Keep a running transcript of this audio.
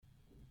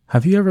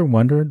Have you ever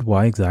wondered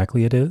why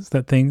exactly it is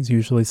that things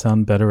usually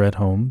sound better at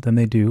home than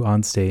they do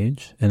on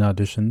stage, in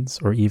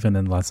auditions, or even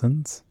in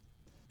lessons?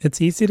 It's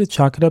easy to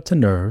chalk it up to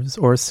nerves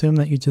or assume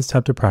that you just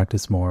have to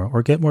practice more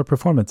or get more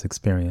performance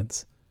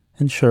experience.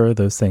 And sure,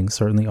 those things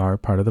certainly are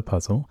part of the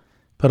puzzle,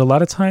 but a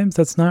lot of times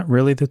that's not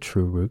really the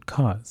true root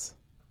cause.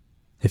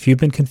 If you've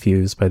been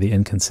confused by the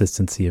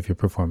inconsistency of your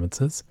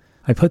performances,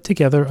 I put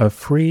together a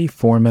free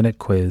 4-minute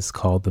quiz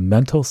called the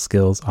Mental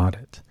Skills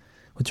Audit,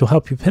 which will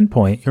help you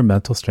pinpoint your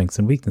mental strengths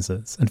and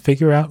weaknesses and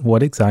figure out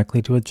what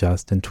exactly to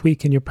adjust and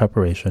tweak in your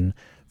preparation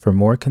for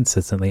more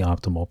consistently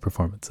optimal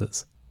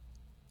performances.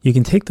 You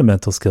can take the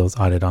Mental Skills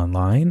Audit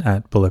online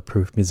at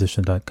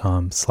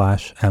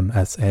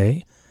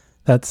bulletproofmusician.com/MSA.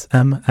 That's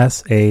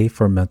MSA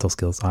for Mental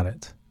Skills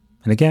Audit.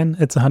 And again,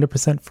 it's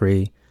 100%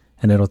 free,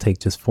 and it'll take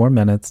just 4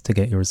 minutes to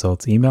get your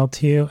results emailed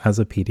to you as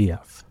a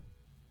PDF.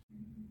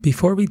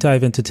 Before we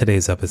dive into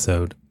today's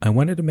episode, I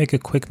wanted to make a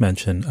quick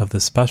mention of the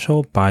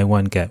special Buy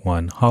One, Get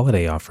One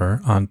holiday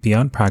offer on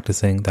Beyond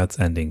Practicing that's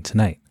ending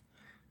tonight.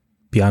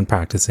 Beyond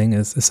Practicing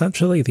is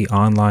essentially the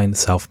online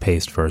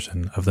self-paced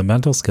version of the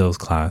mental skills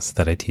class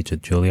that I teach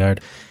at Juilliard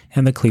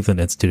and the Cleveland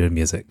Institute of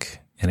Music,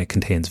 and it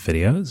contains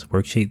videos,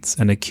 worksheets,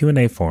 and a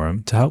Q&A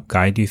forum to help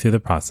guide you through the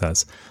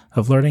process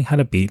of learning how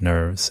to beat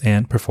nerves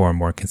and perform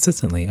more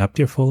consistently up to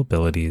your full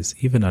abilities,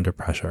 even under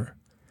pressure.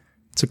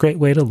 It's a great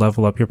way to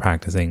level up your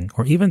practicing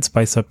or even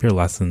spice up your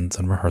lessons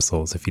and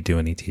rehearsals if you do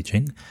any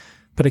teaching,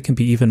 but it can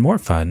be even more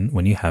fun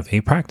when you have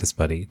a practice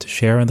buddy to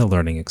share in the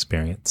learning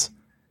experience.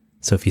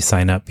 So if you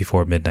sign up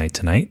before midnight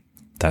tonight,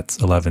 that's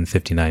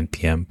 11:59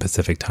 p.m.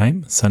 Pacific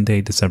Time, Sunday,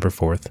 December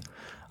 4th,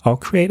 I'll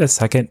create a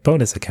second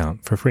bonus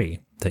account for free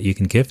that you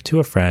can give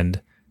to a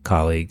friend,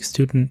 colleague,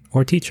 student,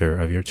 or teacher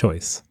of your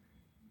choice.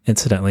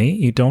 Incidentally,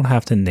 you don't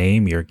have to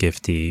name your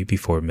giftee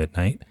before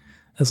midnight.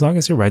 As long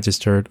as you're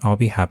registered, I'll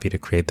be happy to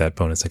create that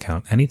bonus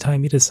account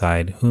anytime you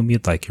decide whom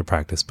you'd like your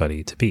practice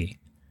buddy to be.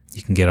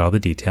 You can get all the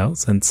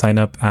details and sign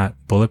up at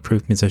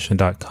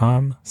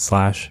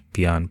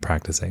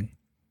bulletproofmusician.com/beyondpracticing.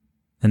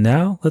 And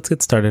now let's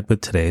get started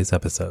with today's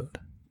episode.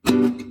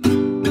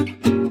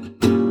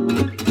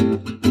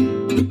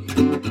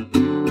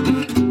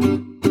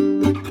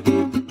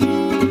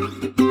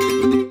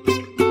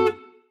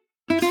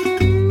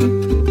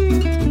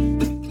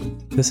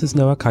 This is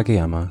Noah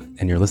Kageyama,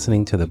 and you're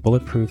listening to the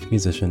Bulletproof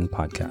Musician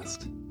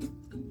podcast.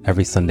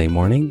 Every Sunday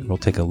morning, we'll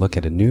take a look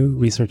at a new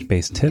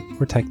research-based tip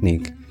or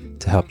technique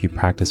to help you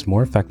practice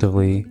more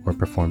effectively or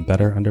perform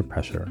better under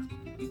pressure.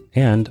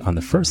 And on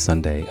the first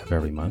Sunday of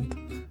every month,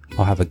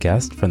 I'll have a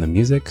guest from the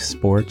music,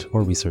 sport,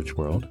 or research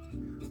world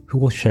who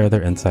will share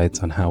their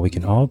insights on how we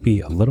can all be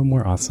a little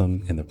more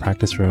awesome in the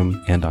practice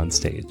room and on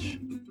stage.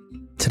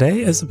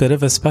 Today is a bit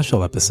of a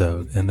special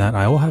episode in that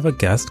I will have a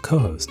guest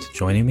co-host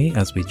joining me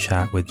as we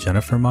chat with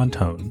Jennifer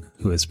Montone,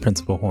 who is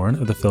principal horn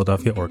of the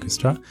Philadelphia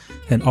Orchestra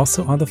and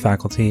also on the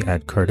faculty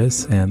at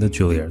Curtis and the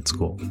Juilliard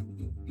School.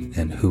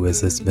 And who is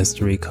this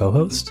mystery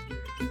co-host?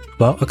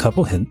 Well, a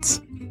couple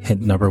hints.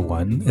 Hint number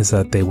 1 is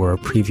that they were a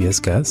previous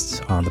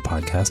guest on the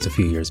podcast a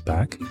few years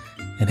back.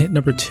 And hint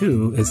number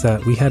 2 is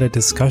that we had a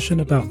discussion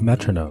about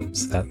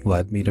metronomes that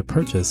led me to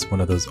purchase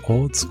one of those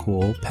old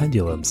school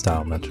pendulum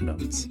style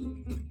metronomes.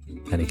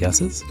 Any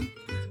guesses?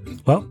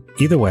 Well,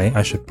 either way,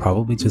 I should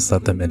probably just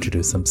let them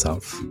introduce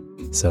themselves.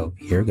 So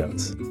here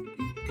goes.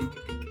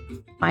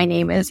 My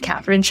name is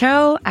Catherine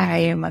Cho. I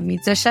am a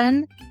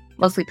musician,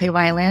 mostly play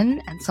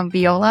violin and some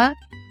viola,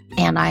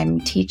 and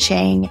I'm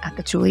teaching at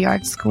the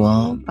Juilliard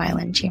School,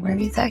 violin chamber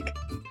music,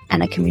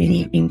 and a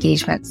community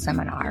engagement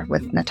seminar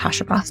with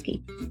Natasha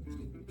Brodsky.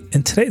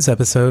 In today's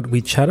episode, we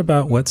chat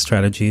about what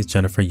strategies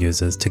Jennifer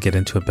uses to get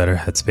into a better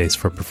headspace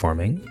for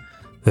performing,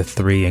 the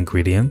 3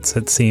 ingredients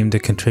that seem to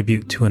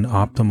contribute to an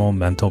optimal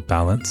mental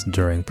balance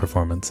during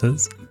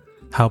performances,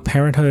 how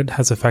parenthood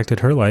has affected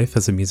her life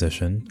as a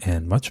musician,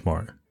 and much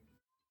more.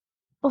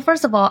 Well,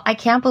 first of all, I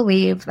can't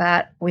believe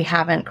that we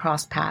haven't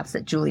crossed paths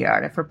at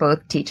Juilliard if we're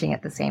both teaching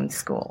at the same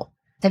school.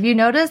 Have you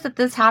noticed that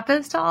this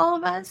happens to all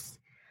of us?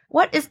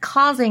 What is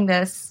causing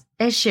this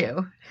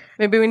issue?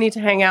 Maybe we need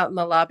to hang out in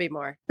the lobby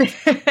more.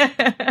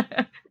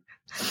 I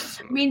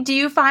mean, do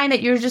you find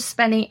that you're just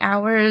spending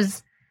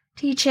hours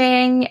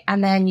teaching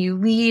and then you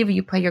leave,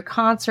 you play your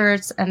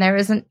concerts, and there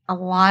isn't a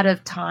lot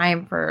of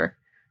time for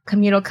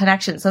communal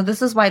connection? So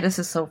this is why this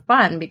is so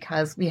fun,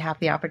 because we have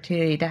the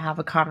opportunity to have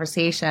a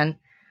conversation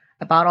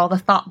about all the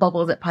thought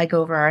bubbles that probably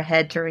go over our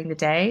head during the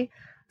day.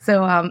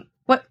 So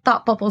what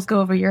thought bubbles go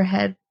over your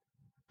head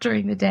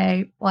during the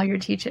day while you're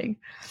teaching?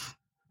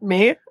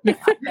 Me?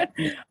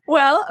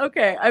 Well,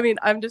 okay. I mean,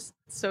 I'm just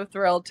so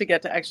thrilled to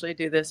get to actually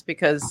do this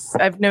because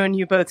I've known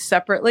you both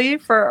separately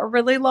for a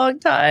really long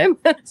time.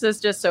 So it's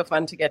just so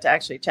fun to get to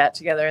actually chat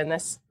together in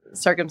this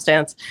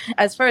circumstance.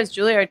 As far as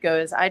Juilliard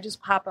goes, I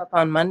just pop up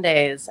on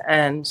Mondays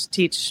and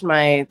teach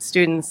my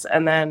students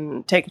and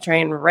then take a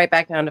train right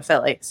back down to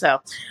Philly. So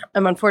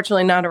I'm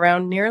unfortunately not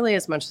around nearly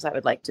as much as I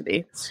would like to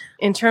be.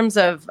 In terms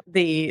of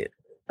the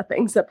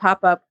things that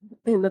pop up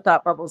in the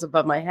thought bubbles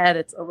above my head,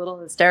 it's a little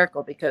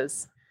hysterical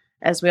because,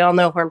 as we all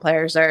know, horn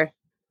players are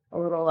a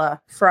little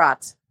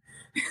fraught.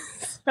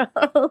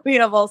 So we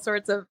have all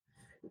sorts of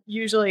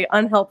usually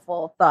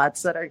unhelpful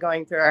thoughts that are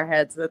going through our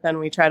heads that then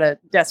we try to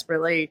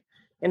desperately,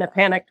 in a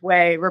panicked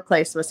way,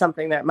 replace with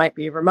something that might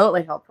be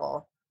remotely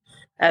helpful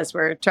as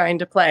we're trying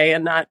to play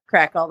and not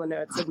crack all the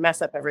notes and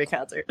mess up every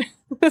concert.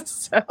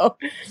 So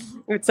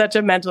it's such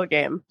a mental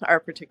game. Our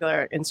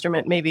particular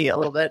instrument, maybe a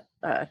little bit,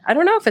 I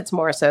don't know if it's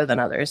more so than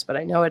others, but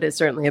I know it is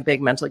certainly a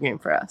big mental game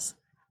for us.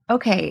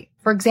 Okay.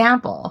 For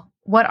example,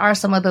 what are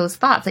some of those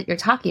thoughts that you're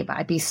talking about?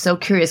 I'd be so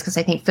curious because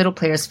I think fiddle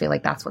players feel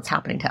like that's what's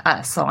happening to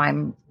us. So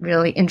I'm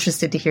really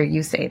interested to hear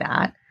you say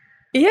that.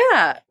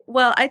 Yeah.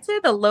 Well, I'd say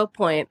the low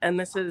point,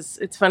 and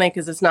it's funny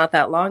because it's not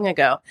that long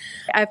ago.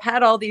 I've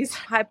had all these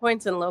high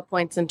points and low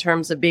points in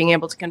terms of being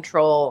able to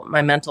control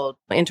my mental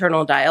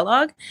internal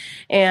dialogue.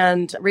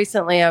 And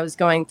recently I was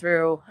going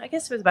through, I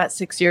guess it was about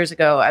 6 years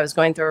ago, I was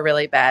going through a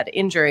really bad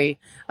injury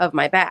of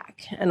my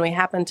back. And we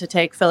happened to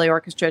take Philly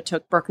Orchestra,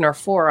 took Bruckner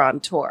 4 on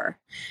tour.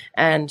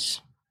 And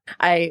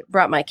I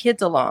brought my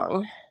kids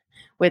along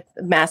with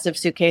massive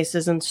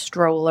suitcases and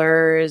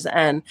strollers.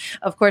 And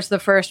of course, the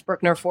first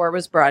Bruckner 4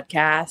 was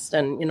broadcast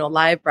and,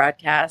 live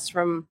broadcast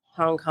from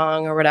Hong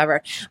Kong or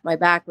whatever. My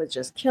back was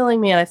just killing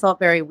me and I felt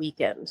very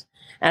weakened.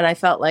 And I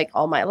felt like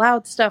all my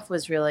loud stuff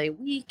was really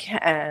weak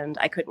and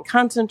I couldn't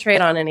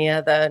concentrate on any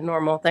of the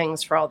normal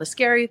things for all the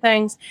scary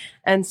things.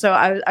 And so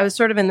I was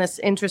sort of in this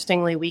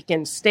interestingly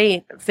weakened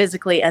state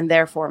physically and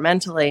therefore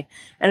mentally.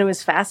 And it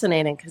was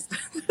fascinating because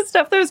the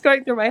stuff that was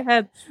going through my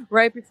head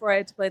right before I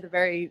had to play the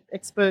very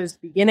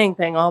exposed beginning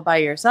thing all by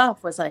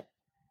yourself was like,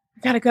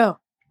 I gotta go.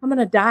 I'm going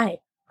to die.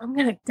 I'm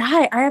going to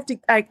die.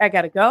 I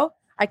got to go.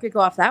 I could go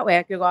off that way.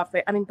 I could go off.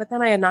 But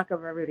then I had knocked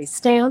over everybody's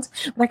stands.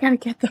 But I got to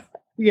get the,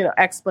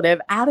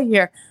 expletive out of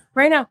here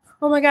right now.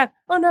 Oh my God.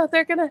 Oh no,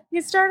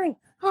 he's starting.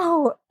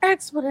 Oh,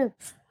 expletive.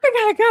 I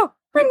got to go.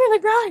 I'm going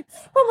to die.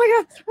 Oh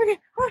my God. Okay.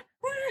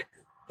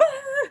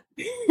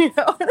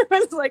 It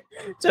was like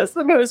just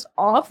the most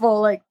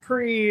awful,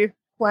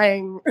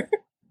 pre-playing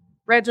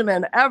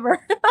regimen ever.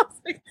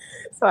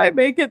 So I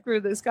make it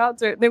through this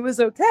concert and it was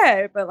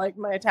okay, but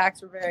my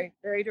attacks were very,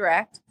 very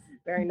direct,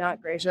 very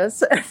not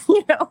gracious.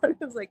 It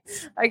was like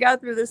I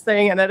got through this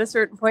thing and at a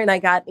certain point I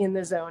got in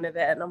the zone of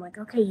it and I'm like,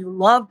 okay, you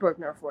love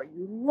Bruckner 4,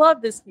 you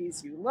love this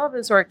piece, you love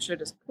this orchestra,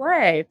 just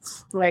play.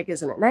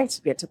 Isn't it nice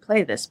to get to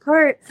play this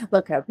part?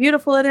 Look how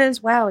beautiful it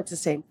is. Wow, it's the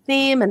same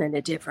theme and in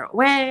a different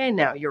way.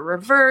 Now you're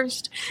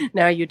reversed.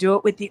 Now you do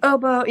it with the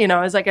oboe. It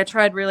was like I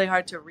tried really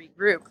hard to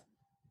regroup.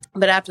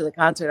 But after the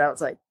concert, I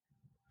was like,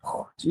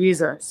 oh,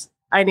 Jesus,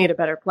 I need a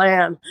better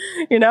plan.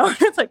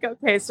 It's like,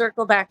 okay,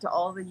 circle back to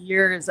all the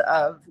years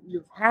of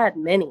you've had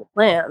many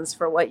plans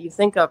for what you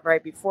think of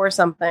right before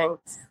something,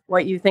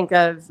 what you think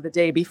of the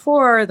day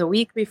before, the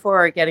week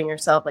before, getting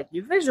yourself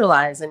you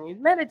visualize and you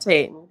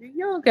meditate and you do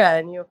yoga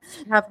and you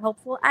have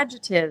helpful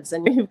adjectives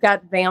and you've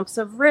got vamps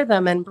of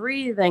rhythm and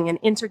breathing and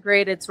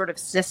integrated sort of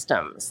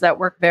systems that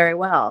work very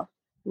well.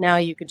 Now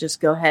you could just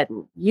go ahead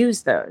and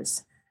use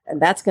those. And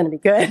that's going to be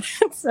good.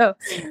 So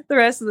the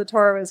rest of the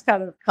tour was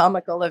kind of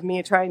comical of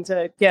me trying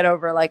to get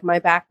over my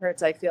back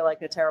hurts. I feel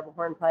like a terrible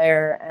horn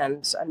player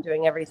and I'm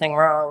doing everything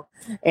wrong.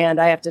 And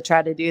I have to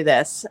try to do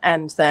this.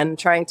 And then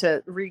trying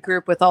to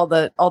regroup with all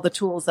the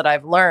tools that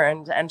I've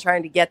learned and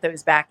trying to get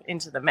those back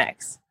into the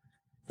mix.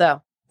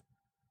 So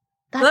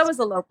that was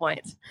a low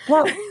point.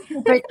 Well,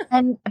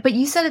 but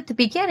you said at the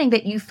beginning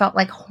that you felt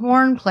like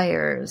horn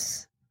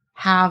players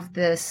have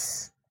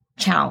this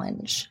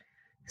challenge.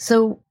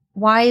 So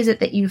why is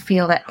it that you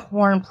feel that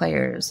horn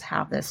players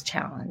have this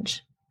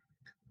challenge?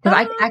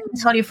 Because I can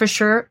tell you for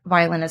sure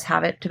violinists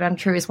have it, but I'm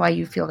curious why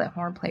you feel that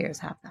horn players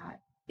have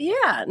that.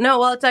 Yeah, no,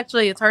 well,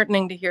 it's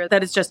heartening to hear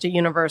that it's just a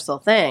universal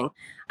thing.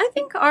 I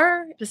think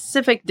our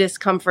specific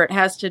discomfort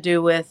has to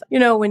do with,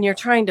 when you're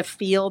trying to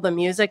feel the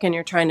music and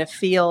you're trying to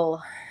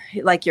feel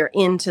like you're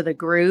into the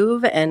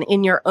groove and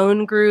in your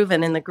own groove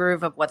and in the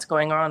groove of what's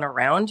going on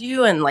around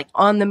you and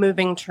on the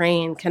moving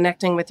train,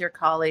 connecting with your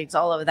colleagues,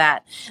 all of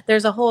that.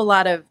 There's a whole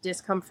lot of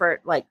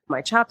discomfort,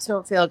 my chops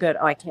don't feel good.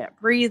 Oh, I can't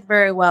breathe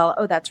very well.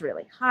 Oh, that's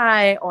really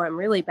high. Oh, I'm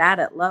really bad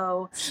at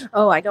low.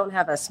 Oh, I don't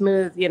have a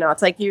smooth,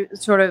 it's like you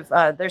sort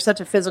of, there's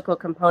such a physical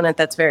component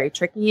that's very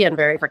tricky and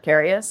very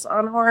precarious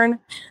on horn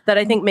that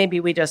I think maybe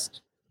we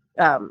just,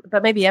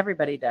 but maybe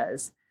everybody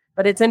does.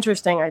 But it's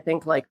interesting, I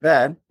think,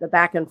 the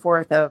back and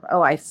forth of,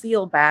 oh, I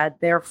feel bad,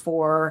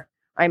 therefore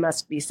I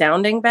must be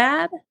sounding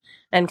bad.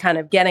 And kind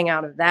of getting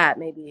out of that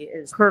maybe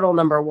is hurdle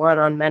number one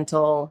on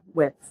mental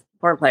with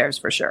horn players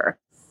for sure.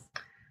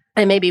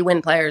 And maybe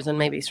wind players and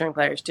maybe string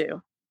players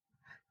too.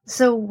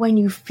 So when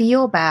you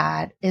feel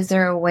bad, is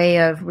there a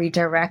way of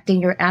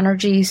redirecting your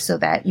energy so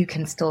that you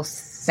can still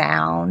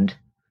sound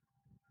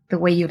the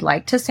way you'd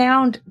like to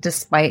sound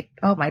despite,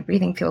 oh, my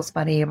breathing feels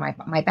funny,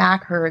 my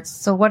back hurts.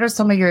 So what are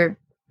some of your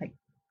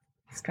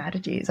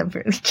strategies? I'm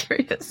really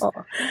curious.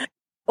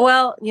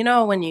 Well,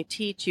 when you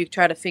teach, you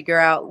try to figure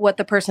out what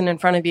the person in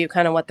front of you,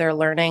 kind of what their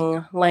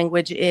learning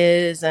language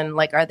is. And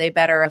like, are they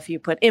better if you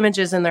put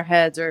images in their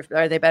heads, or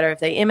are they better if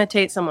they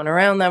imitate someone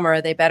around them, or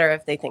are they better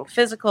if they think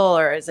physical,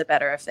 or is it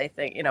better if they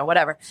think,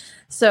 whatever.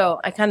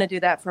 So I kind of do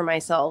that for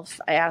myself.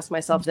 I ask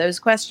myself those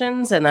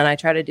questions. And then I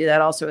try to do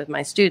that also with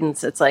my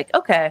students. It's like,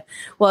 okay,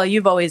 well,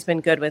 you've always been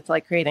good with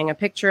like creating a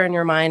picture in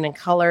your mind and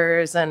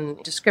colors and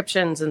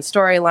descriptions and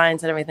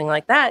storylines and everything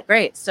like that.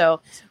 Great. So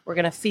we're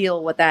going to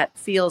feel what that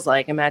feels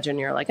like. Imagine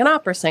you're like an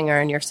opera singer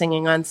and you're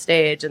singing on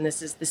stage, and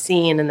this is the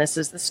scene, and this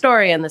is the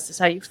story, and this is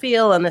how you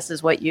feel, and this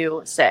is what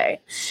you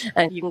say.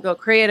 And you can go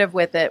creative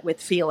with it,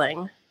 with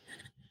feeling.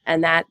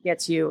 And that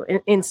gets you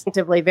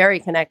instinctively very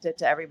connected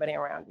to everybody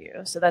around you.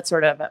 So that's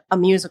sort of a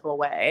musical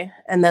way.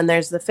 And then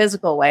there's the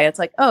physical way. It's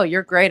like, oh,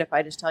 you're great if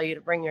I just tell you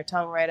to bring your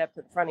tongue right up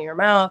to the front of your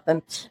mouth,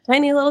 and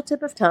tiny little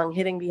tip of tongue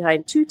hitting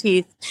behind 2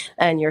 teeth,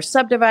 and you're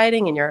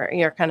subdividing, and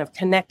you're kind of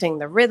connecting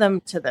the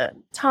rhythm to the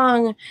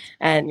tongue,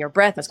 and your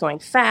breath is going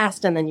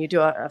fast, and then you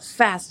do a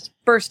fast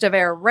burst of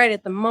air right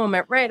at the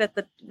moment, right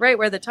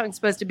where the tongue's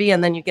supposed to be,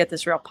 and then you get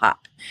this real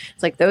pop.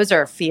 It's like those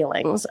are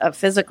feelings of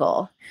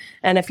physical.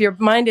 And if your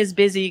mind is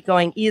busy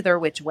going either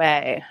which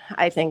way,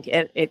 I think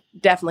it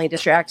definitely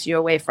distracts you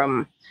away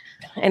from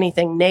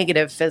anything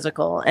negative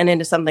physical and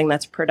into something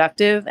that's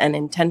productive and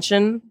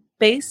intention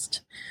based.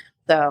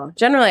 So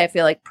generally, I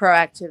feel like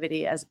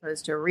proactivity as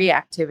opposed to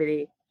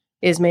reactivity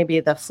is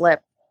maybe the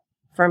flip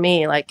for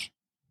me. Like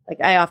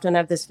I often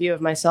have this view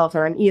of myself,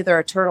 or I'm either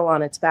a turtle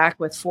on its back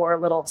with 4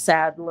 little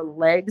sad little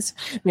legs,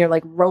 and you're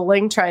like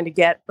rolling, trying to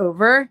get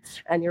over,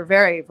 and you're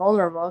very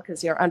vulnerable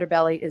because your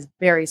underbelly is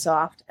very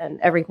soft and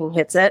everything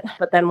hits it.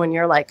 But then when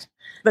you're like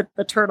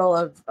the turtle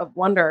of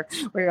wonder,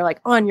 where you're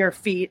like on your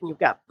feet and you've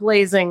got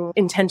blazing,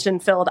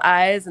 intention-filled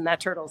eyes, and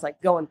that turtle's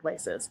like going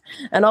places.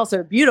 And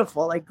also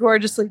beautiful, like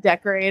gorgeously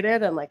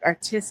decorated and like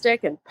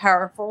artistic and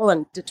powerful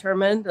and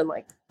determined and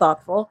like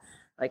thoughtful,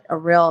 like a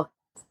real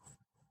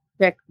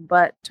thick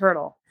butt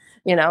turtle,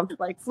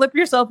 like flip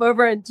yourself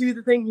over and do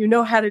the thing you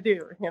know how to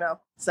do,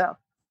 so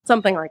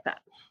something like that.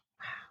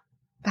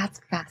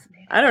 That's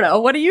fascinating. I don't know.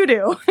 What do you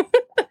do?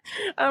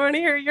 I want to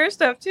hear your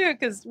stuff too,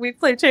 because we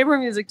play chamber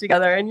music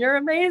together and you're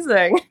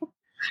amazing.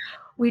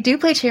 We do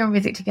play chamber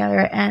music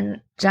together.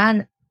 And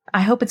Jen,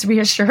 I hope it's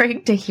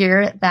reassuring to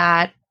hear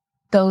that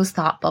those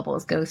thought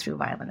bubbles go through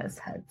violinists'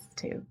 heads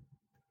too.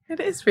 It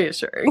is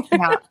reassuring.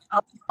 Yeah,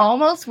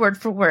 almost word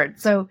for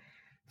word. So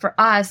for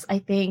us, I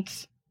think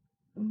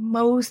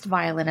most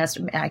violinists,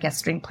 I guess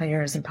string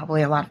players and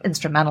probably a lot of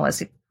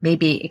instrumentalists,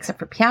 maybe except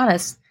for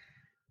pianists,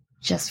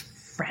 just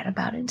fret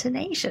about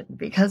intonation,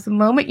 because the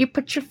moment you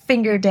put your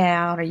finger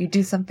down or you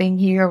do something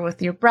here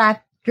with your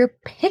breath, your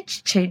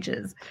pitch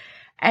changes,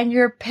 and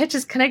your pitch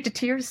is connected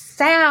to your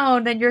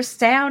sound, and your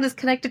sound is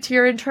connected to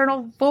your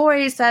internal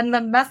voice, and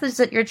the message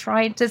that you're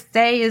trying to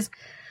say is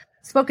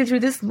spoken through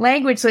this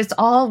language. So it's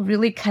all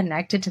really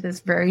connected to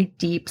this very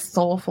deep,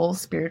 soulful,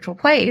 spiritual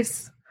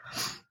place.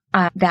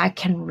 That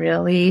can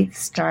really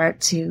start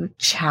to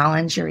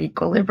challenge your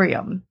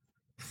equilibrium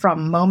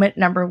from moment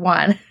number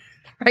 1,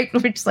 right?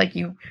 Which is like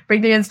you bring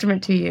the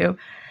instrument to you.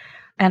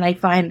 And I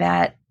find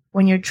that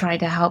when you're trying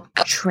to help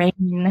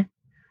train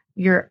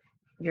your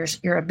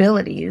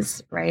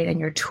abilities, right, and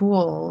your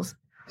tools,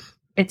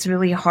 it's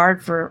really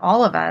hard for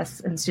all of us,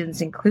 and students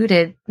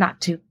included,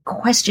 not to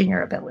question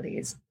your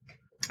abilities.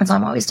 And so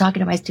I'm always talking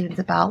to my students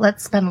about,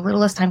 let's spend a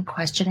little less time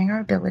questioning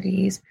our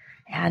abilities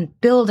and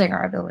building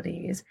our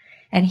abilities.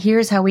 And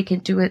here's how we can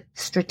do it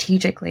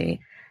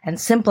strategically, and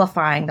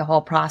simplifying the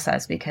whole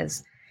process,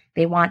 because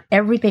they want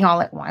everything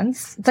all at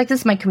once. It's like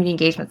this is my community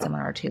engagement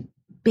seminar too.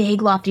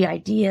 Big, lofty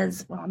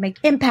ideas, want to make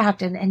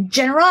impact and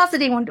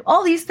generosity, want to do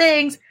all these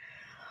things,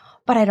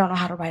 but I don't know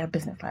how to write a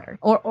business letter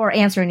or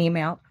answer an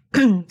email.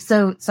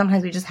 So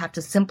sometimes we just have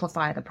to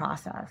simplify the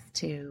process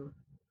to,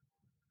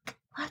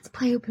 let's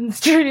play open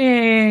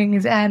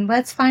strings and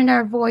let's find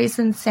our voice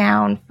and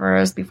sound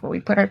first before we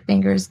put our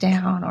fingers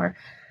down. Or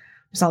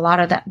there's a lot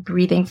of that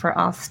breathing for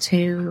us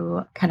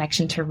too,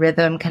 connection to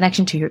rhythm,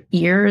 connection to your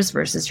ears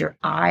versus your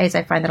eyes.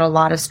 I find that a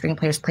lot of string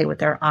players play with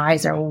their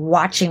eyes, are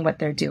watching what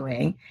they're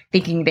doing,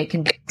 thinking they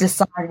can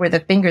decide where the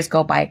fingers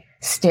go by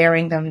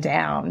staring them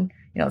down.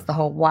 It's the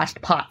whole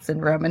watched pot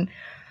syndrome.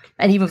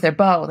 And even with their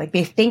bow, like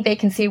they think they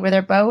can see where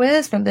their bow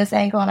is from this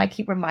angle. And I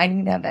keep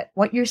reminding them that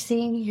what you're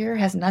seeing here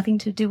has nothing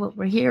to do with what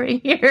we're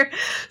hearing here.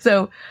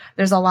 So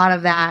there's a lot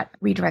of that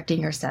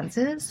redirecting your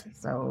senses.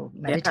 So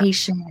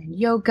meditation and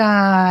yoga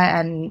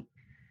and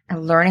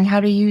learning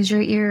how to use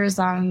your ears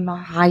on the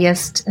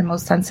highest and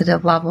most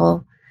sensitive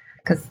level,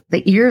 because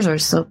the ears are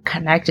so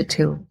connected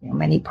to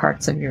many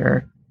parts of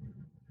your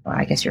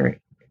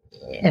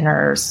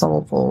inner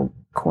soulful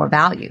core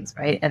values,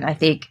 right? And I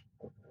think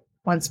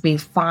once we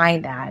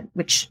find that,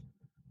 which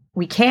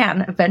we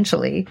can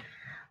eventually,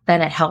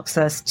 then it helps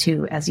us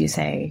to, as you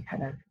say,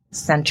 kind of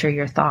center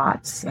your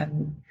thoughts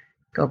and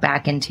go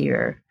back into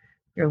your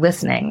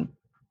listening.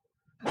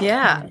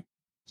 Yeah.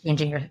 You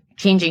can even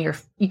change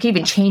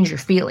your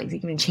feelings. You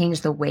can even change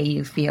the way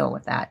you feel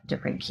with that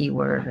different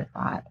keyword or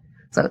thought.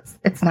 So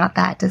it's not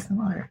that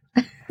dissimilar.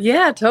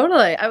 Yeah,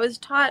 totally. I was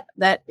taught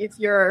that if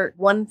you're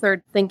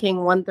 1/3 thinking,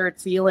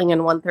 1/3 feeling,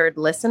 and 1/3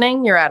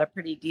 listening, you're at a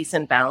pretty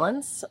decent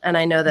balance. And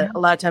I know that a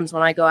lot of times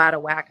when I go out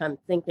of whack, I'm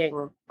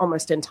thinking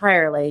almost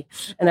entirely.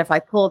 And if I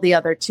pull the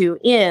other two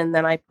in,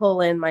 then I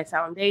pull in my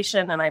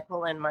foundation and I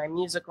pull in my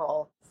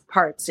musical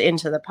parts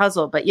into the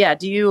puzzle. But yeah,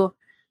 do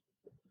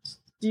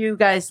you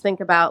guys think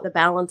about the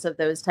balance of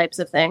those types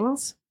of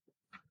things?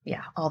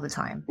 Yeah, all the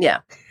time. Yeah.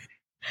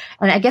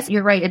 And I guess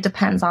you're right. It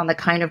depends on the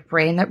kind of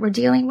brain that we're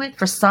dealing with.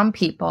 For some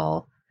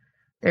people,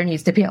 there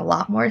needs to be a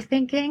lot more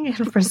thinking.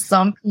 And for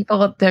some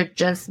people, there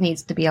just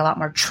needs to be a lot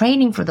more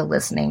training for the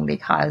listening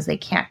because they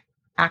can't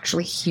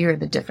actually hear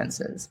the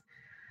differences.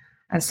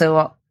 And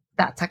so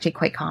that's actually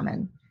quite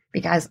common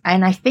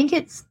and I think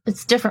it's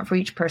different for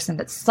each person,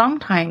 but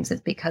sometimes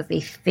it's because they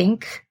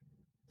think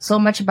so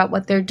much about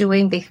what they're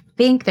doing. They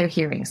think they're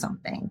hearing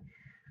something,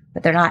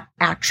 but they're not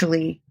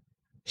actually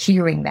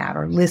hearing that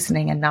or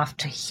listening enough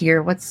to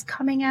hear what's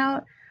coming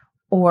out,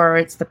 or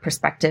it's the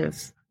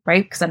perspective,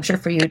 right? Because I'm sure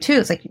for you too,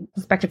 it's like the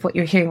perspective, what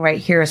you're hearing right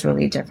here is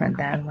really different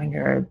than when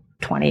you're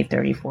 20,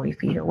 30, 40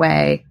 feet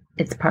away.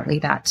 It's partly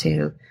that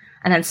too.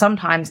 And then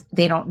sometimes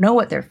they don't know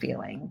what they're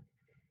feeling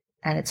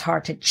and it's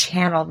hard to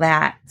channel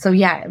that. So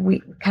yeah, we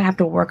kind of have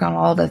to work on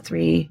all the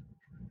three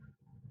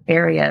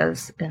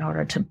areas in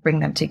order to bring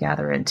them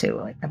together into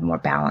like a more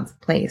balanced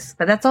place.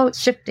 But that's all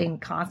shifting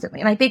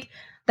constantly. And I think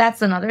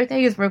that's another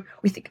thing is where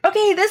we think,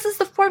 okay, this is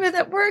the formula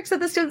that works. And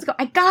the students go,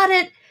 I got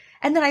it.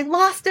 And then I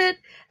lost it.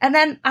 And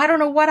then I don't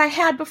know what I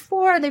had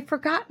before. And they've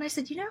forgotten. I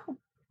said,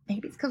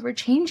 maybe it's because we're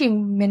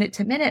changing minute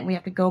to minute. And we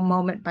have to go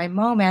moment by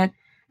moment.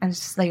 And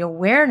it's just like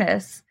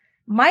awareness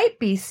might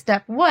be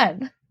step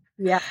one.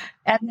 Yeah.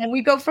 And then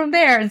we go from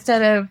there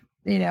instead of,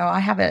 I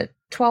have a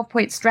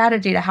 12-point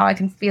strategy to how I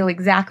can feel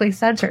exactly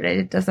centered.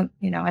 It doesn't,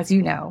 as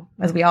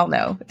we all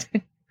know.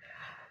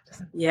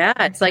 Yeah,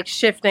 it's like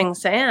shifting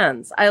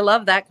sands. I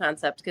love that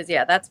concept because,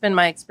 that's been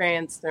my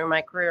experience through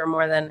my career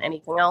more than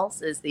anything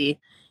else is the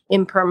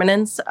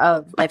impermanence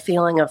of my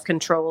feeling of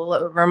control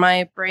over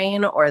my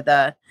brain or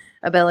the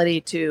ability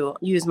to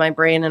use my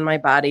brain and my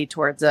body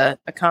towards a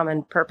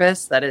common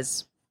purpose that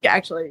is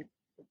actually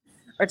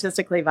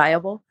artistically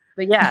viable.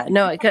 But yeah,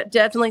 no, it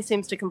definitely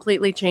seems to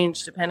completely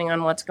change depending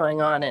on what's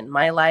going on in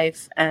my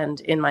life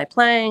and in my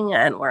playing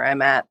and where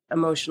I'm at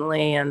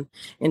emotionally and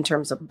in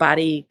terms of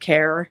body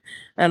care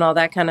and all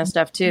that kind of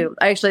stuff too.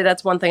 Actually,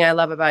 that's one thing I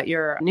love about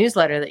your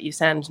newsletter that you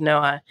send,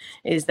 Noah,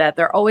 is that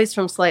they're always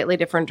from slightly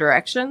different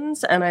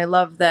directions. And I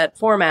love that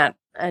format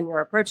and your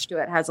approach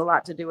to it has a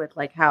lot to do with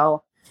like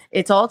how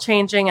it's all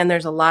changing and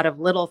there's a lot of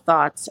little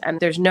thoughts and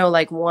there's no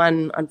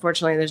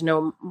unfortunately, there's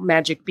no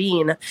magic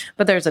bean,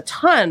 but there's a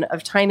ton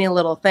of tiny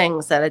little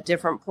things that at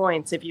different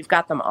points, if you've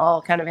got them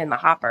all kind of in the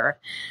hopper,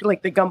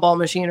 like the gumball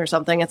machine or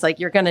something, it's like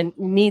you're going to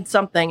need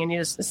something and you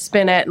just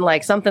spin it and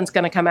like something's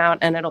going to come out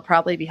and it'll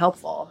probably be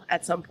helpful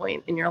at some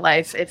point in your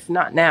life. If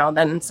not now,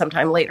 then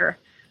sometime later.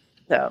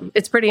 So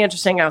it's pretty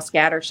interesting how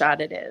scattershot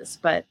it is,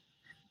 but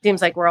seems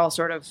like we're all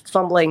sort of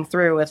fumbling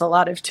through with a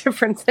lot of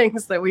different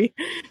things that we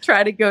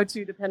try to go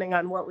to depending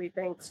on what we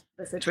think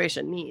the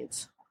situation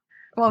needs.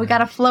 Well, we got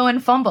to flow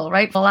and fumble,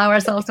 right? Allow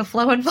ourselves to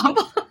flow and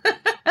fumble.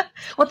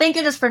 Well, thank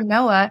goodness for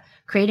Noah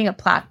creating a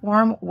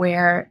platform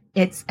where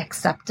it's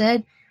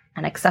accepted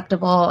and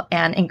acceptable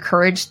and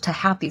encouraged to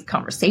have these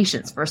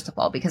conversations, first of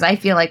all, because I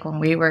feel like when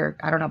we were,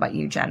 I don't know about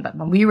you, Jen, but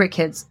when we were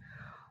kids,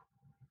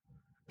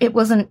 it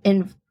wasn't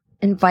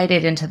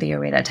invited into the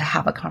arena to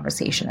have a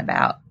conversation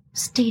about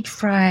stage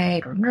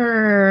fright or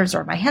nerves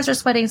or my hands are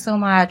sweating so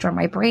much or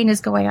my brain is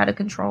going out of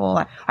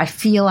control. I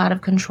feel out of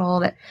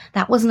control.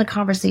 That wasn't a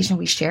conversation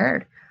we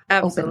shared.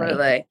 Absolutely.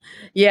 Openly.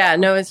 Yeah,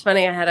 no, it's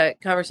funny. I had a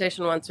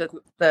conversation once with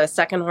the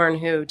second horn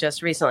who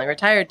just recently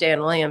retired,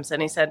 Dan Williams,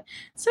 and he said,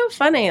 it's so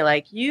funny,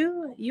 like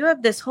you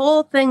have this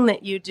whole thing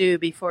that you do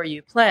before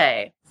you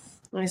play.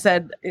 And he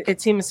said, it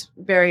seems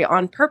very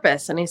on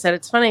purpose. And he said,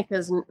 it's funny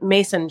because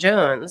Mason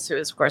Jones, who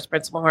is, of course,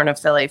 principal horn of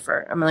Philly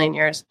for a million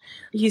years,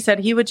 he said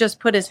he would just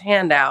put his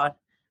hand out.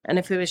 And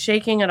if it was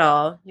shaking at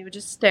all, he would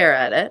just stare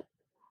at it.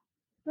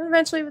 And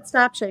eventually it would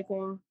stop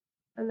shaking.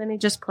 And then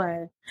he'd just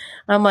play.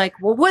 I'm like,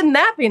 well, wouldn't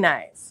that be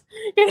nice?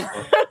 I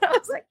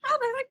was like, how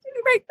the heck did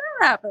you make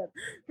that happen?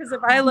 Because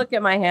if I look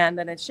at my hand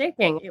and it's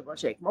shaking, it will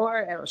shake more.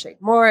 It'll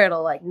shake more.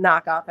 It'll like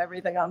knock off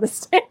everything on the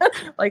stand.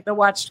 Like the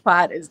watched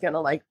pot is going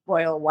to like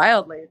boil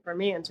wildly for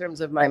me in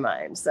terms of my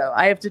mind. So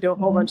I have to do a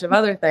whole bunch of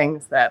other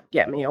things that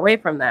get me away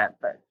from that.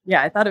 But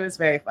yeah, I thought it was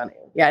very funny.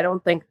 Yeah, I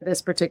don't think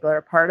this particular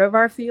part of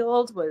our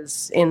field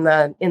was in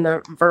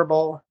the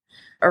verbal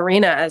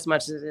arena as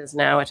much as it is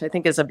now, which I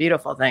think is a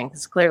beautiful thing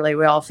because clearly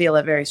we all feel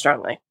it very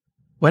strongly.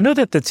 Well, I know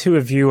that the two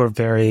of you are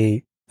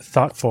very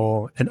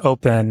thoughtful and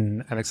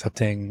open and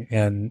accepting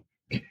and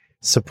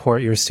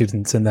support your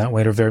students in that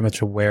way. They're very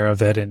much aware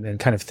of it and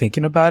kind of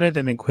thinking about it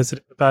and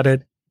inquisitive about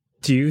it.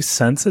 Do you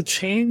sense a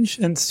change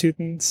in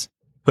students'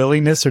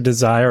 willingness or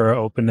desire or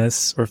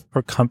openness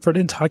or comfort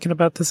in talking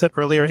about this at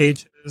earlier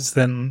ages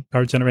than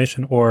our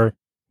generation? Or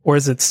Or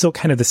is it still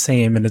kind of the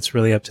same and it's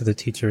really up to the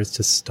teachers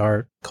to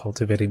start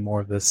cultivating more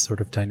of this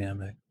sort of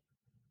dynamic?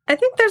 I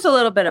think there's a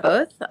little bit of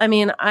both. I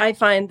mean, I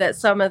find that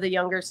some of the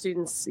younger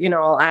students,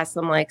 I'll ask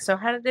them like, so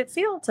how did it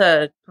feel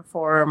to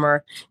perform?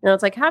 Or,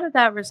 it's like, how did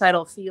that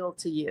recital feel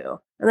to you?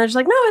 And they're just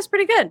like, no, it was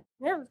pretty good.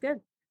 Yeah, it was good.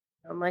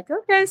 I'm like,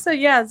 okay, so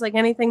yeah, it's like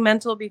anything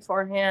mental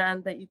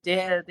beforehand that you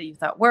did that you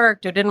thought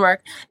worked or didn't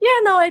work. Yeah,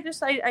 no, I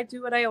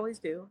do what I always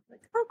do.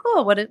 Like, oh,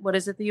 cool. What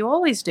is it that you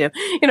always do?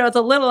 It's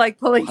a little like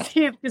pulling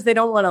teeth because they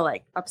don't want to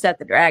like upset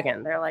the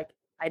dragon. They're like,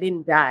 I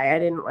didn't die. I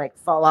didn't like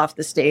fall off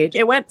the stage.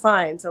 It went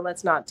fine. So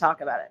let's not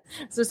talk about it.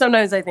 So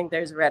sometimes I think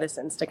there's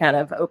reticence to kind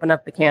of open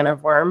up the can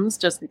of worms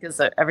just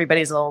because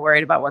everybody's a little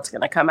worried about what's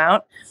going to come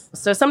out.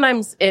 So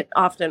sometimes it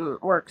often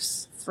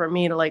works for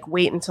me to like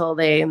wait until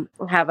they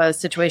have a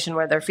situation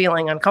where they're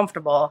feeling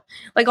uncomfortable.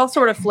 Like I'll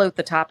sort of float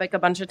the topic a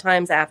bunch of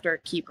times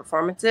after key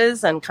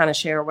performances and kind of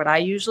share what I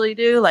usually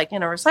do, like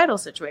in a recital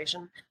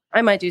situation.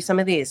 I might do some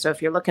of these. So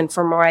if you're looking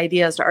for more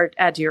ideas to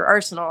add to your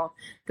arsenal,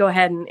 go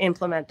ahead and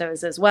implement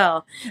those as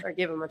well or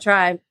give them a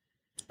try.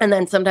 And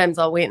then sometimes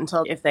I'll wait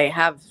until if they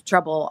have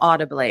trouble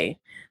audibly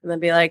and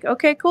then be like,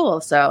 okay, cool.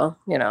 So,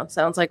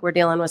 sounds like we're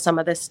dealing with some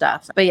of this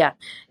stuff. But yeah,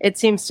 it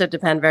seems to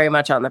depend very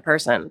much on the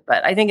person.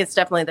 But I think it's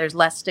definitely, there's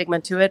less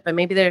stigma to it, but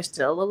maybe there's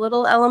still a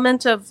little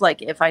element of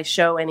like, if I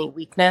show any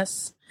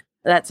weakness,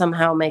 that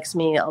somehow makes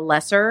me a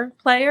lesser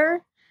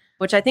player,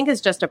 which I think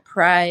is just a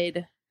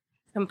pride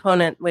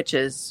component, which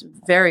is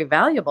very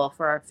valuable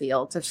for our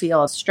field to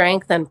feel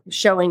strength and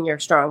showing your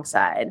strong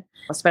side,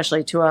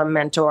 especially to a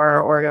mentor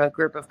or to a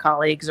group of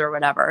colleagues or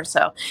whatever.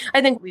 So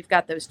I think we've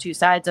got those two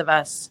sides of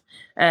us.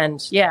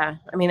 And yeah,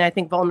 I mean, I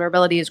think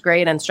vulnerability is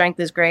great and strength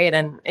is great.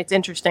 And it's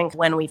interesting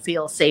when we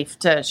feel safe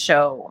to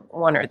show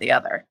one or the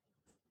other.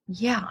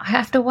 Yeah, I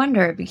have to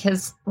wonder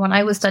because when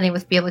I was studying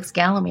with Felix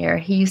Gallimere,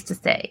 he used to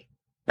say,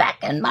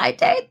 back in my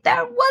day,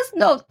 there was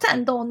no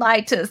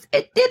tendonitis.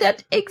 It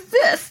didn't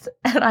exist.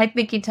 And I'm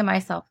thinking to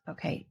myself,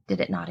 okay,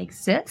 did it not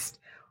exist?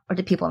 Or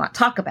did people not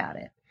talk about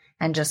it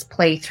and just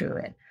play through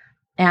it?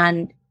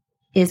 And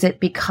is it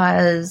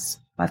because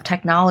of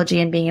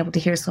technology and being able to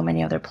hear so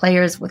many other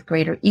players with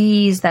greater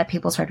ease that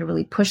people start to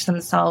really push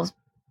themselves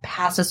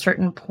past a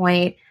certain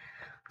point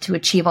to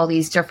achieve all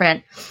these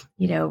different,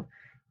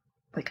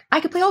 like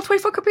I could play all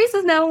 24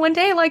 caprices now in one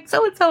day, like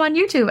so-and-so on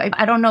YouTube.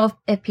 I don't know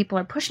if people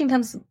are pushing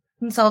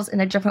themselves in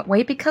a different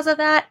way because of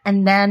that.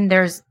 And then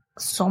there's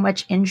so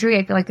much injury.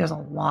 I feel like there's a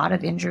lot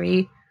of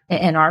injury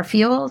in our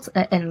field,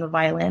 in the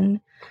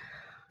violin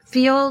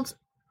field.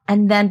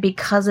 And then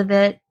because of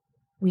it,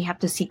 we have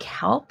to seek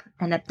help.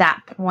 And at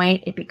that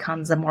point, it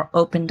becomes a more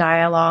open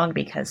dialogue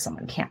because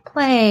someone can't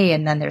play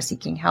and then they're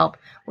seeking help.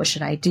 What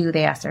should I do?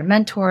 They ask their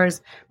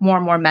mentors. More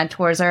and more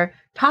mentors are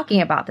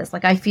talking about this.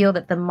 Like I feel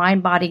that the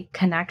mind-body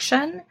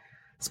connection,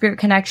 spirit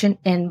connection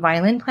in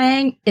violin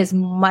playing is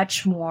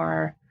much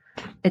more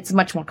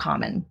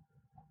common.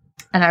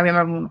 And I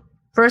remember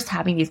first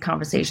having these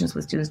conversations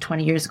with students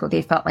 20 years ago,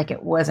 they felt like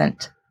it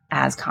wasn't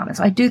as common.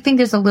 So I do think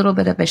there's a little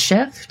bit of a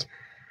shift,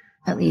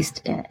 at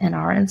least in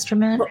our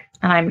instrument.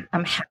 And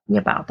I'm happy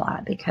about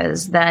that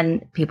because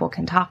then people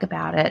can talk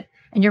about it.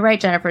 And you're right,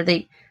 Jennifer,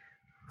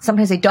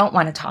 sometimes they don't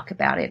want to talk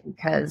about it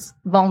because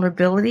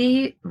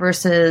vulnerability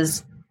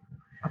versus,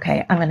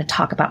 okay, I'm going to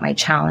talk about my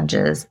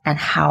challenges and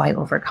how I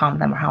overcome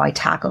them or how I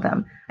tackle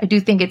them. I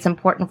do think it's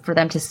important for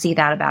them to see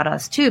that about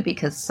us too,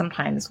 because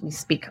sometimes we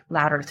speak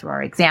louder through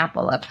our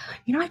example of,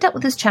 I dealt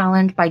with this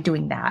challenge by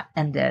doing that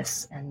and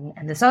this and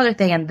this other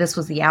thing. And this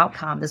was the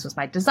outcome. This was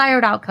my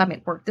desired outcome.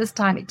 It worked this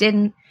time. It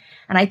didn't.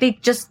 And I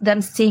think just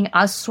them seeing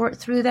us sort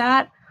through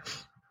that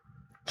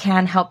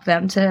can help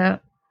them to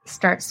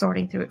start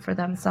sorting through it for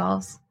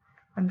themselves.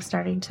 I'm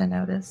starting to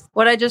notice.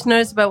 What I just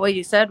noticed about what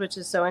you said, which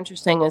is so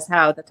interesting, is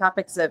how the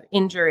topics of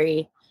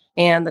injury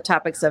and the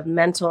topics of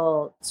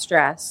mental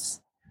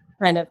stress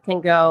kind of can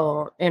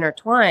go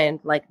intertwined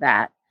like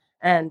that.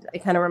 And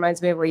it kind of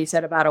reminds me of what you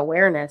said about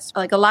awareness.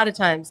 Like a lot of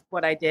times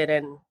what I did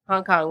in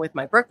Hong Kong with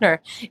my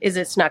Bruckner is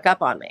it snuck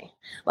up on me.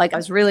 Like I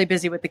was really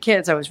busy with the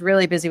kids. I was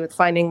really busy with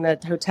finding the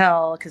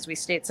hotel because we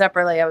stayed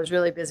separately. I was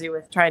really busy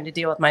with trying to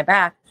deal with my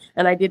back.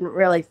 And I didn't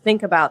really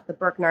think about the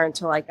Bruckner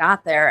until I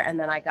got there. And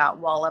then I got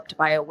walloped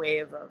by a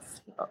wave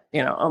of,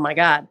 oh my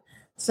God.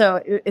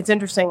 So it's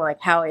interesting, like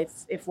how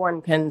if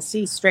one can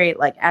see straight,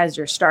 like as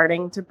you're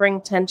starting to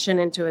bring tension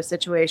into a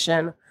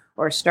situation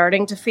or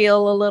starting to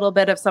feel a little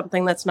bit of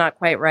something that's not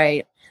quite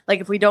right.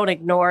 Like if we don't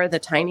ignore the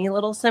tiny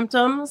little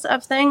symptoms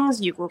of things,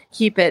 you can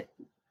keep it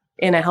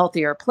in a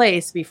healthier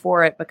place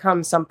before it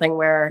becomes something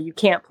where you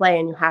can't play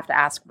and you have to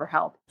ask for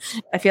help.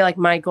 I feel like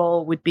my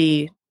goal would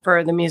be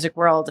for the music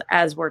world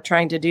as we're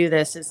trying to do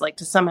this is like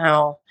to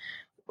somehow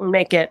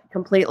make it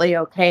completely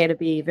okay to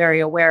be very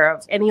aware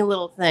of any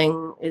little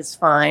thing is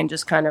fine.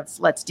 Just kind of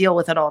let's deal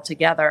with it all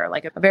together.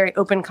 Like a very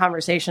open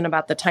conversation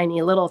about the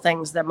tiny little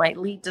things that might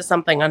lead to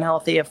something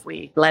unhealthy if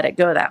we let it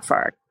go that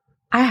far.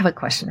 I have a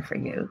question for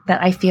you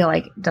that I feel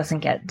like doesn't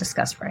get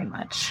discussed very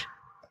much.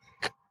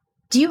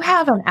 Do you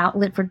have an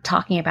outlet for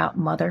talking about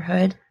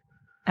motherhood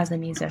as a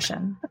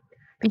musician?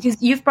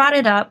 Because you've brought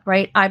it up,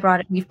 right? I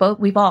brought it.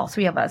 We've all,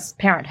 three of us,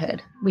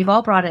 parenthood. We've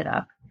all brought it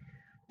up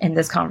in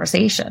this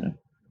conversation.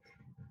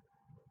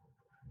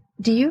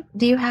 Do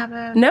you have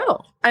a...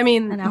 No. I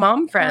mean,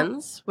 mom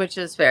friends, which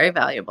is very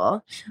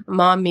valuable.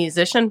 Mom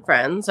musician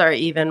friends are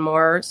even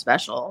more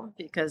special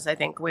because I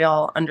think we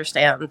all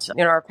understand,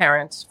 our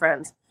parents'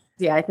 friends.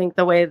 Yeah, I think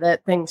the way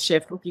that things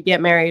shift, if you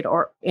get married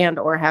or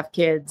have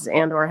kids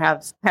or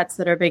have pets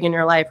that are big in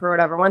your life or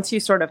whatever, once you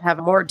sort of have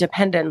more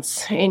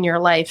dependence in your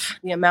life,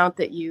 the amount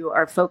that you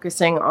are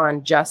focusing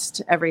on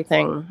just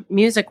everything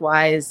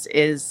music-wise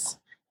it's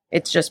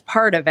just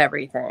part of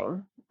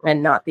everything.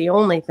 And not the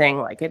only thing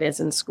like it is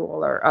in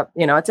school or,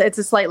 it's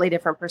a slightly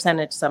different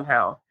percentage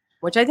somehow,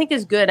 which I think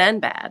is good and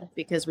bad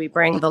because we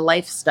bring the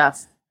life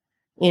stuff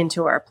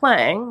into our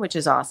playing, which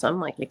is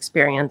awesome, like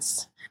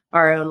experience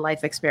our own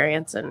life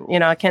experience. And,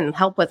 it can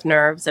help with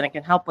nerves and it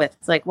can help with,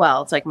 it's like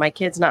my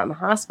kid's not in the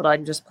hospital.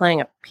 I'm just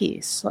playing a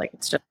piece. Like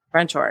it's just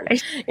French horn,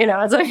 it's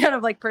like kind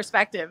of like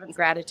perspective and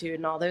gratitude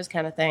and all those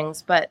kind of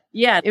things. But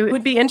yeah, it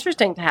would be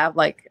interesting to have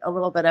like a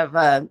little bit of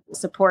a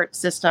support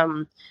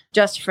system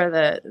just for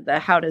the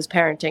how does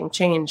parenting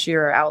change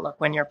your outlook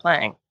when you're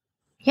playing?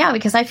 Yeah,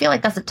 because I feel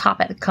like that's a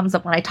topic that comes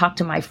up when I talk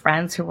to my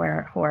friends who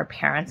are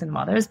parents and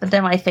mothers. But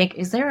then I think,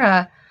 is there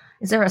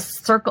a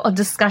circle of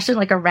discussion,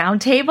 like a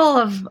round table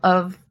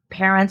of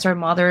parents or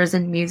mothers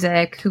in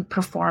music who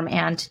perform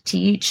and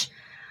teach,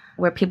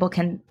 where people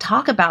can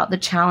talk about the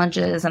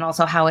challenges and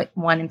also how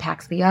one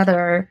impacts the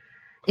other?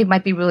 It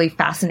might be really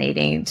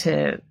fascinating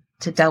to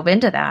delve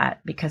into that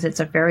because it's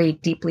a very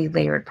deeply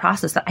layered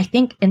process that I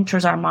think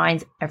enters our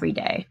minds every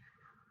day,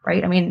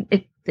 right? I mean,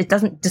 it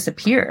doesn't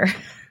disappear.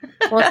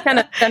 Well, it's kind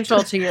of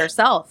central to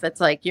yourself. It's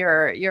like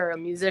you're a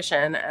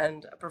musician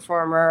and a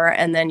performer,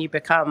 and then you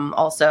become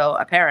also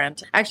a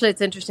parent. Actually, it's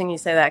interesting you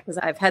say that because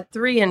I've had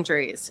 3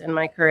 injuries in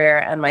my career,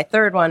 and my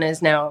third one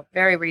is now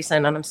very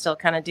recent, and I'm still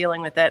kind of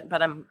dealing with it.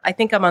 But I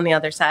think I'm on the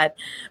other side.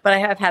 But I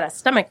have had a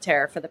stomach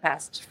tear for the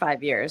past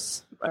 5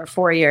 years or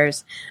 4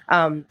 years,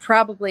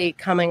 probably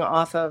coming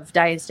off of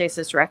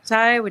diastasis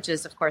recti, which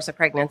is, of course, a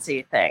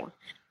pregnancy thing.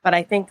 But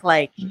I think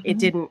it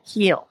didn't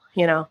heal,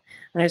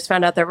 And I just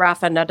found out that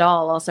Rafa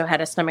Nadal also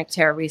had a stomach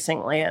tear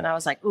recently. And I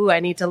was like, ooh,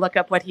 I need to look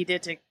up what he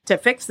did to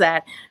fix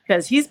that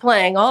because he's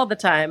playing all the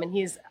time and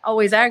he's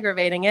always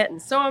aggravating it. And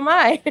so am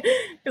I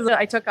because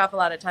I took off a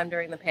lot of time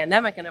during the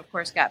pandemic and, of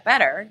course, got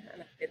better.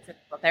 And I did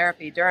physical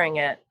therapy during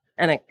it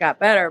and it got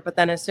better. But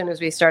then as soon as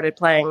we started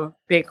playing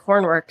big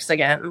hornworks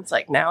again, it's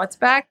like now it's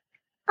back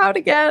out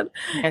again.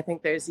 I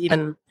think there's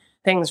even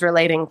things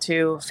relating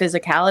to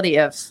physicality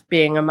of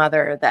being a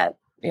mother that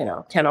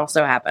can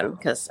also happen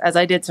because as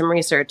I did some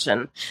research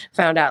and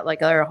found out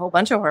there are a whole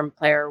bunch of horn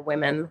player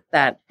women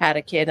that had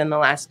a kid in the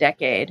last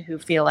decade who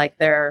feel like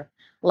their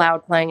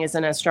loud playing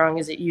isn't as strong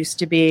as it used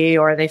to be,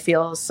 or they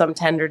feel some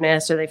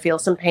tenderness or they feel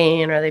some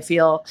pain or they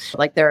feel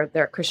like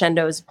their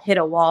crescendos hit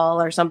a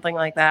wall or something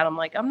like that. I'm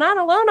like, I'm not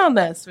alone on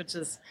this, which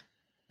is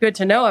good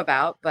to know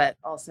about. But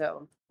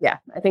also, yeah,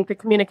 I think the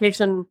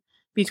communication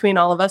between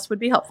all of us would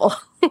be helpful.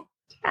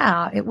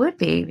 Yeah, it would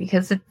be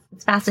because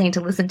it's fascinating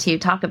to listen to you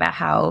talk about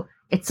how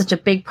it's such a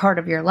big part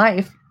of your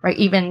life, right?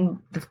 Even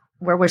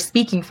where we're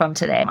speaking from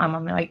today, I'm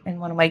in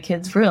one of my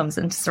kids' rooms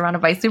and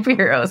surrounded by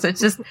superheroes. It's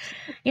just,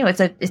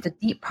 it's a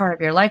deep part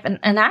of your life.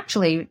 And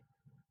actually,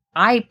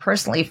 I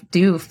personally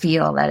do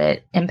feel that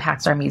it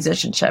impacts our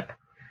musicianship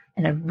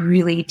in a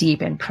really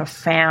deep and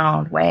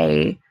profound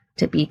way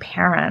to be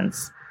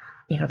parents.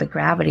 The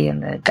gravity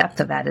and the depth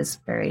of that is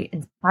very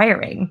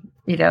inspiring,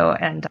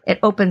 and it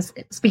opens,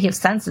 speaking of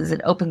senses,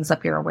 it opens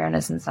up your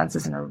awareness and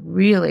senses in a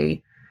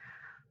really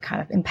kind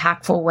of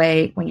impactful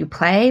way when you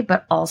play,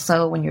 but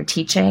also when you're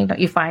teaching. Don't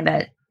you find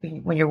that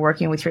when you're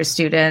working with your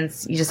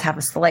students, you just have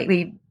a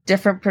slightly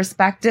different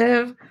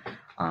perspective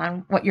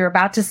on what you're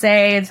about to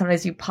say, and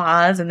sometimes you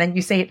pause and then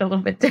you say it a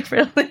little bit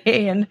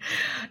differently. And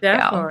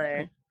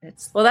definitely.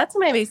 Well, that's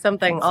maybe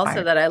something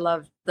also that I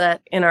love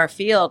that in our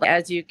field,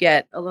 as you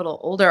get a little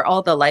older,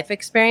 all the life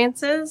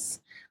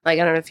experiences, I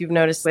don't know if you've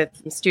noticed with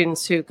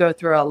students who go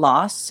through a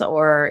loss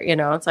or,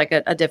 it's like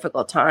a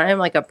difficult time,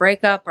 like a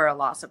breakup or a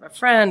loss of a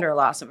friend or a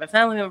loss of a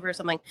family member or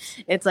something.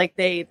 It's like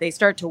they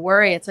start to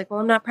worry. It's like, well,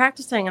 I'm not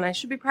practicing and I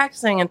should be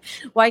practicing. And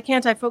why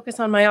can't I focus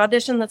on my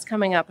audition that's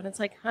coming up? And it's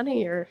like,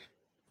 honey, you're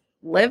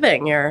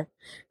living, you're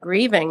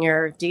grieving,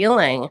 you're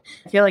dealing.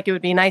 I feel like it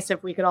would be nice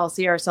if we could all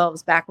see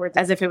ourselves backwards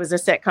as if it was a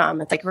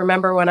sitcom. It's like,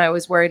 remember when I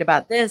was worried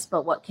about this,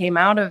 but what came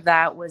out of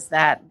that was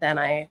that then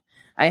I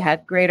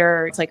had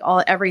greater, it's like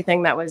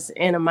everything that was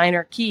in a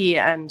minor key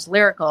and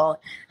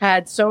lyrical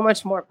had so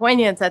much more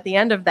poignance at the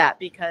end of that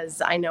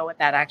because I know what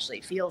that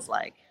actually feels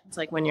like. It's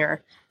like when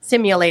you're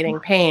simulating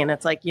pain,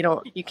 it's like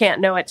you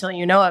can't know it till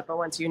you know it, but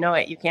once you know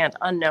it, you can't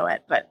unknow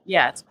it. But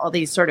yeah, it's all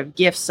these sort of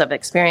gifts of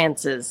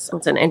experiences.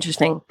 It's an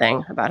interesting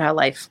thing about how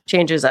life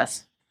changes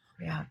us.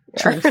 Yeah,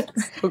 true.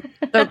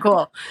 So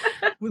cool.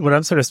 What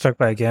I'm sort of struck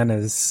by again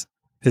is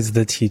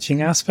the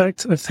teaching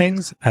aspect of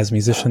things. As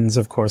musicians,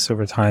 of course,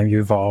 over time you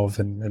evolve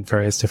in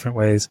various different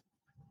ways.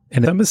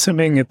 And I'm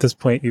assuming at this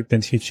point you've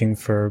been teaching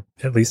for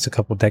at least a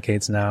couple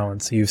decades now.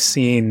 And so you've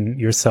seen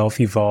yourself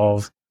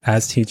evolve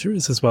as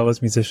teachers as well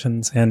as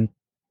musicians. And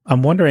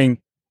I'm wondering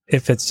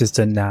if it's just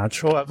a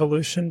natural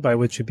evolution by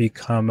which you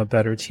become a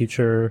better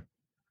teacher,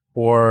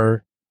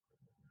 or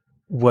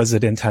was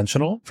it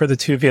intentional for the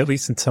two of you, at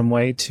least in some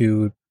way,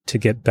 to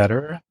get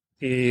better at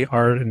the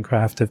art and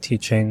craft of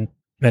teaching?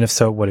 And if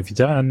so, what have you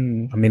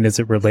done? I mean, is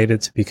it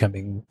related to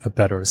becoming a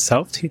better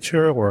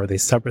self-teacher, or are they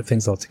separate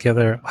things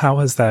altogether? How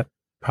has that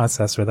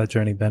process or that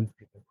journey been?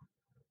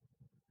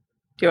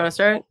 Do you want to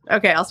start?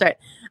 Okay, I'll start.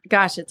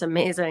 Gosh, it's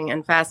amazing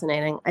and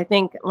fascinating. I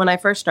think when I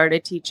first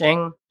started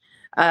teaching,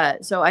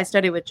 so I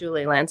studied with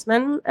Julie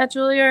Lantzman at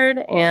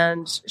Juilliard,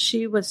 and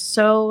she was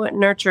so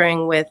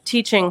nurturing with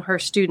teaching her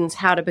students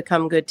how to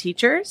become good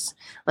teachers.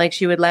 Like,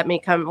 she would let me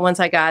come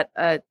once I got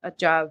a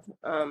job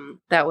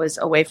that was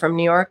away from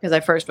New York, because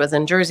I first was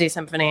in Jersey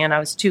Symphony and I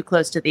was too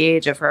close to the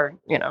age of her,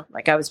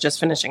 like I was just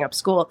finishing up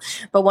school.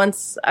 But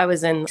once I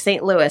was in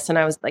St. Louis and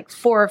I was like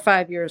 4 or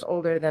 5 years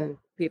older than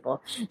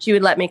people, she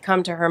would let me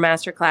come to her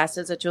master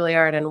classes at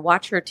Juilliard and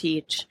watch her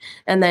teach.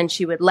 And then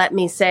she would let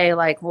me say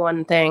like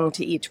one thing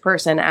to each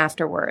person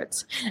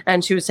afterwards.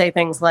 And she would say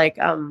things like,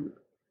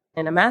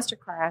 in a master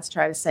class,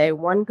 try to say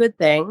one good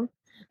thing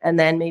and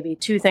then maybe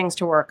 2 things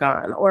to work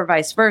on, or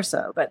vice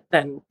versa. But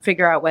then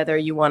figure out whether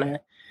you want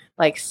to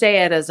like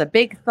say it as a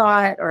big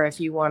thought, or if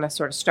you want to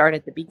sort of start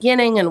at the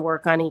beginning and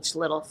work on each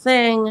little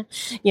thing,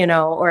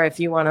 or if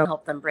you want to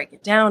help them break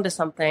it down to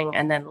something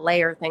and then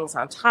layer things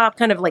on top,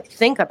 kind of like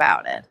think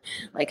about it.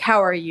 Like,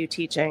 how are you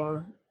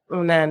teaching?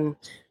 And then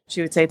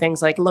she would say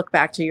things like, look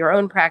back to your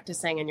own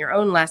practicing and your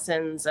own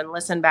lessons and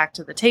listen back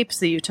to the tapes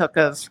that you took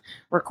of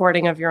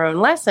recording of your own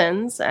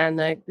lessons,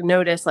 and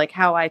notice like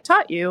how I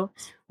taught you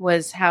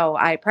was how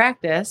I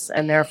practice,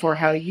 and therefore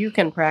how you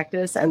can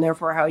practice, and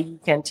therefore how you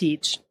can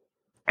teach,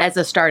 as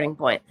a starting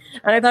point.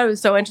 And I thought it was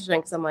so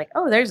interesting because I'm like,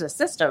 oh, there's a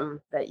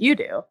system that you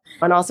do.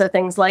 And also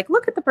things like,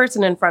 look at the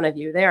person in front of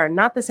you. They are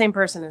not the same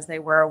person as they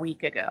were a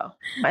week ago.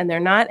 And they're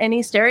not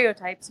any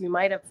stereotypes you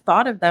might have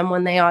thought of them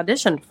when they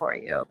auditioned for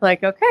you.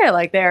 Like, okay,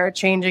 like they're a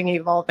changing,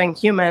 evolving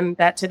human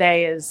that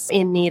today is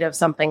in need of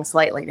something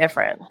slightly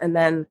different. And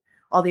then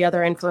all the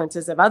other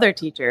influences of other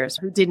teachers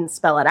who didn't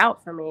spell it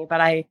out for me. But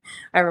I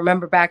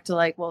remember back to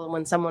like, well,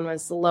 when someone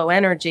was low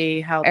energy,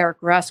 how Eric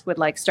Rusk would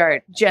like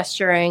start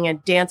gesturing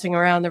and dancing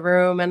around the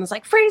room and it's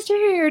like, freeze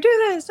here,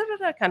 do this, da,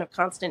 da, da, kind of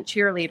constant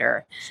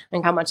cheerleader,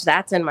 and how much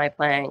that's in my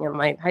playing. And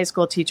my high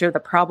school teacher, the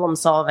problem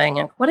solving,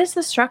 and what is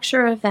the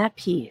structure of that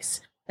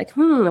piece? Like,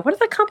 what are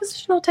the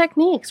compositional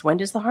techniques? When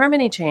does the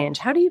harmony change?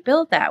 How do you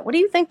build that? What do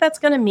you think that's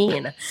going to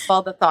mean?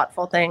 All the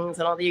thoughtful things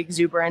and all the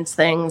exuberance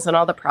things and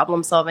all the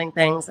problem solving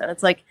things. And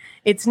it's like,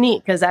 it's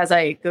neat because as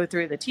I go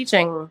through the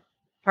teaching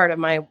part of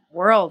my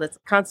world, it's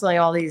constantly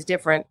all these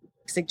different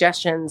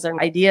suggestions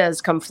and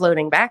ideas come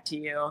floating back to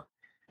you.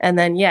 And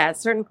then, at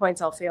certain points,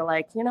 I'll feel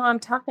like, I'm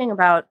talking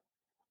about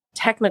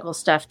technical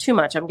stuff too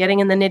much. I'm getting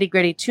in the nitty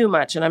gritty too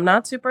much, and I'm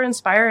not super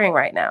inspiring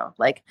right now.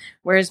 Like,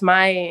 where's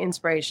my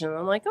inspiration? And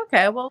I'm like,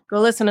 okay, well,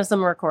 go listen to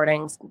some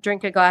recordings,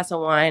 drink a glass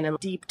of wine, and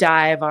deep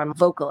dive on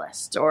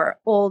vocalists or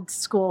old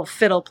school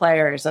fiddle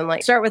players, and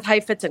like start with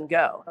high fits and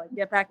go. Like,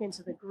 get back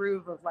into the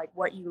groove of like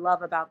what you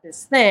love about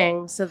this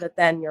thing, so that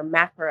then your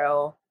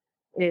macro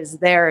is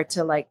there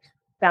to like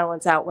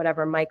balance out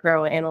whatever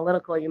micro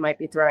analytical you might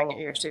be throwing at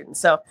your students.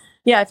 So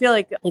I feel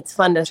like it's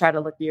fun to try to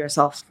look at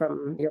yourself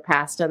from your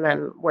past and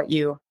then what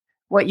you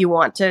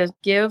want to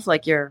give,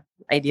 like your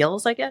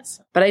ideals, I guess.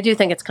 But I do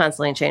think it's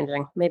constantly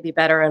changing, maybe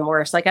better and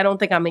worse. Like, I don't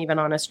think I'm even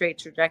on a straight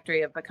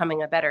trajectory of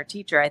becoming a better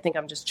teacher. I think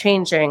I'm just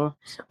changing,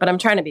 but I'm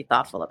trying to be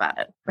thoughtful about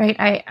it. Right.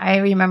 I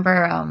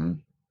remember,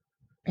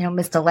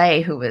 Miss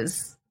DeLay, who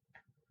was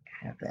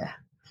kind of the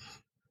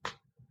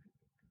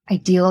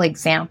ideal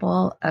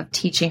example of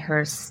teaching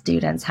her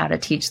students how to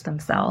teach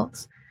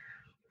themselves.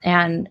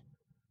 And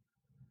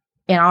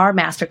in our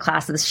master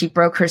classes, she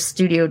broke her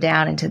studio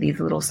down into these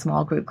little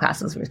small group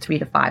classes. We were 3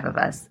 to 5 of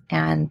us.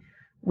 And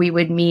we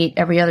would meet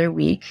every other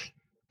week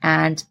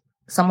and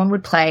someone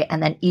would play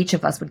and then each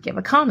of us would give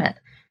a comment.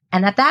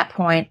 And at that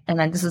point, and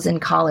then this is in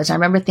college, I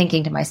remember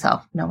thinking to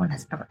myself, no one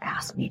has ever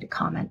asked me to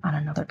comment on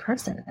another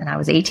person. And I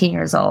was 18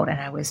 years old and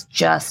I was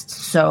just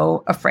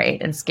so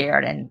afraid and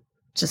scared and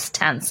just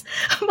tense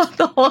about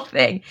the whole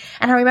thing.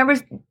 And I remember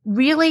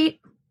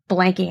really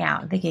blanking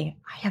out and thinking,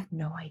 I have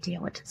no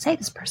idea what to say.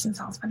 This person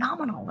sounds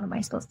phenomenal. What am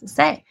I supposed to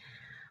say?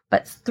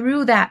 But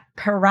through that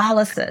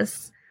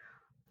paralysis,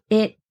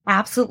 it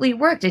absolutely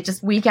worked. It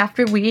just week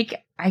after week,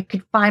 I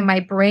could find my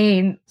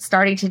brain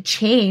starting to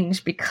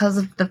change because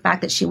of the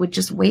fact that she would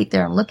just wait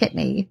there and look at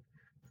me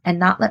and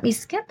not let me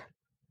skip.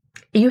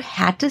 You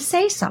had to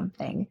say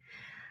something.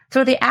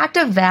 So the act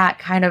of that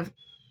kind of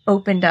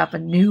opened up a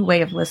new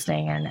way of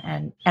listening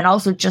and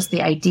also just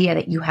the idea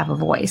that you have a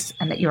voice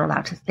and that you're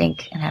allowed to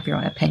think and have your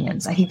own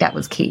opinions. I think that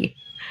was key.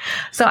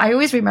 So I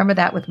always remember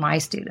that with my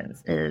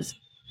students is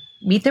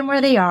meet them where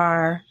they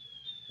are,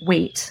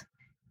 wait,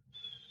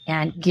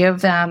 and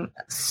give them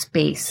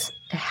space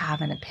to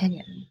have an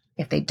opinion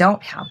if they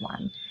don't have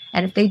one.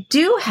 And if they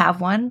do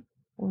have one,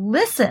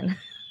 listen.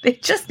 They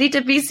just need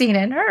to be seen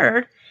and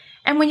heard.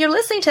 And when you're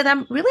listening to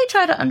them, really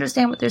try to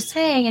understand what they're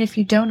saying. And if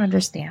you don't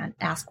understand,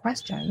 ask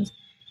questions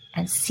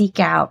and seek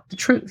out the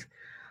truth.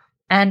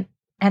 And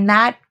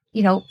that,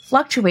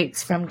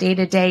 fluctuates from day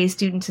to day,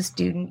 student to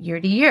student, year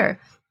to year.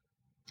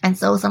 And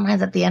so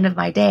sometimes at the end of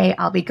my day,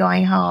 I'll be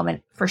going home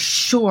and for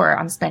sure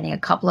I'm spending a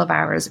couple of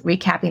hours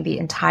recapping the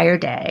entire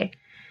day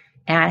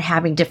and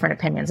having different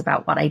opinions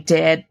about what I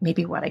did,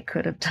 maybe what I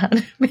could have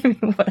done, maybe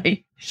what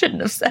I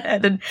shouldn't have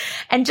said.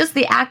 And just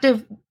the act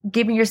of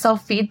giving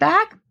yourself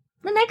feedback.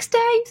 The next day,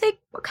 you think,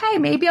 okay,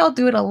 maybe I'll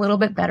do it a little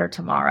bit better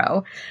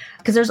tomorrow.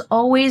 Because there's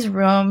always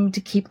room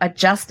to keep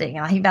adjusting.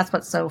 And I think that's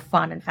what's so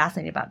fun and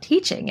fascinating about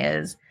teaching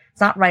is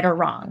it's not right or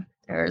wrong.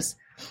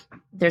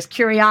 There's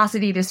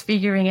curiosity, there's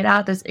figuring it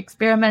out, there's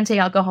experimenting.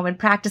 I'll go home and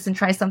practice and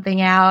try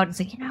something out and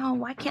say,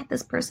 why can't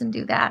this person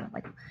do that?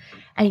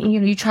 And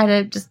you try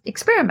to just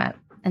experiment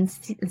and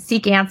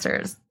seek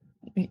answers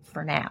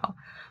for now.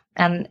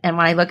 And when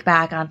I look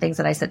back on things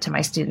that I said to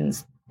my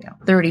students,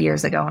 30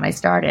 years ago when I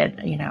started,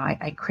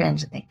 I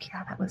cringe and think,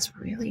 that was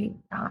really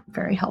not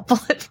very helpful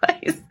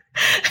advice.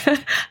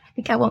 I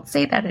think I won't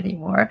say that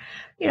anymore.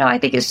 I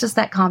think it's just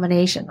that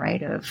combination,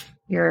 right, of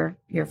your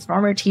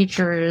former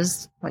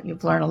teachers, what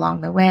you've learned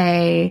along the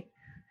way,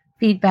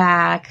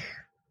 feedback,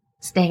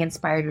 staying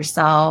inspired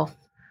yourself.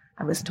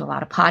 I listen to a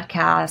lot of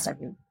podcasts. I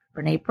read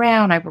Brene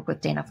Brown. I work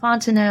with Dana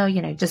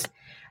Fontenot, just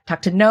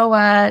talk to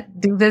Noah,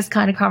 do this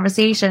kind of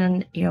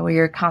conversation, where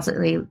you're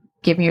constantly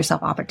giving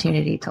yourself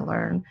opportunity to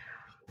learn.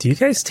 Do you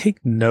guys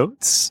take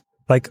notes?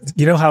 Like,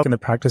 how in the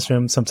practice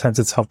room, sometimes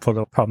it's helpful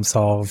to problem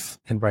solve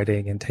in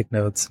writing and take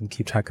notes and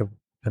keep track of what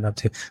you're up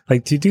to.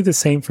 Like, do you do the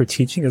same for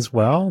teaching as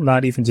well?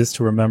 Not even just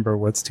to remember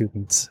what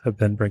students have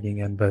been bringing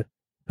in, but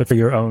for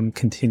your own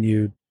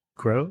continued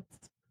growth?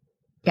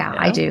 Yeah,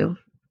 I do.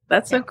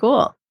 That's so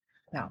cool.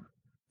 Yeah.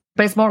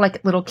 But it's more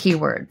like little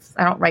keywords.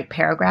 I don't write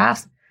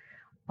paragraphs.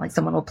 Like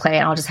someone will play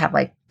and I'll just have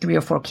like 3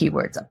 or 4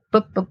 keywords,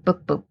 boop, boop,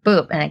 boop, boop,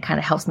 boop. And it kind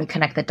of helps me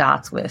connect the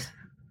dots with,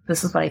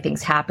 this is what I think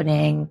is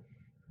happening.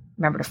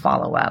 Remember to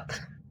follow up,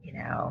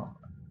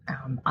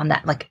 on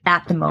that, like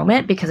at the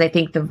moment, because I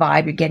think the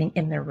vibe you're getting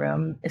in the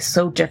room is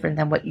so different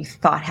than what you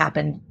thought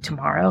happened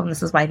tomorrow. And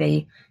this is why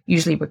they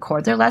usually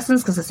record their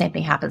lessons, because the same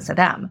thing happens to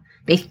them.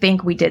 They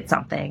think we did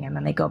something and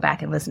then they go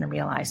back and listen and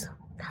realize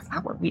that's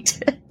not what we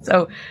did.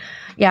 So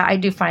yeah, I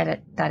do find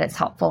that it's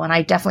helpful. And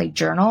I definitely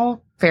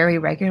journal very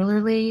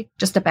regularly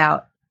just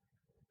about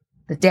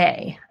the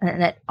day.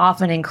 And it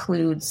often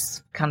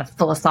includes kind of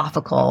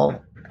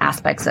philosophical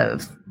aspects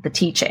of the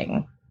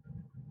teaching.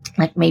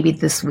 Like maybe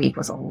this week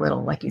was a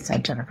little, like you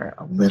said, Jennifer,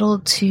 a little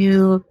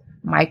too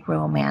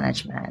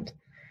micromanagement.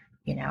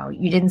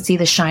 You didn't see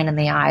the shine in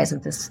the eyes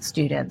of this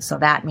student. So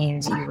that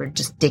means you were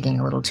just digging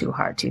a little too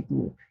hard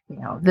to,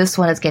 this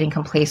one is getting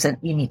complacent.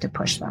 You need to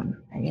push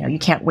them. You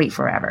can't wait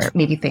forever.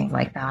 Maybe things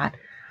like that.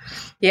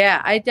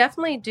 Yeah, I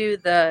definitely do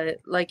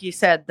like you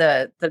said,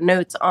 the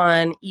notes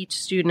on each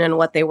student and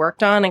what they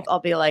worked on. And I'll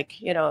be like,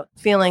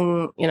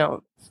 feeling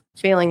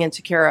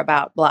insecure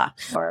about blah,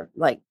 or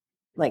like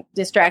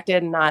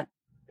distracted and not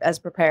as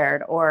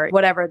prepared or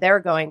whatever they're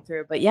going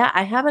through. But yeah,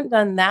 I haven't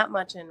done that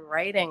much in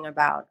writing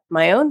about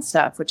my own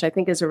stuff, which I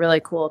think is a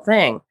really cool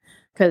thing.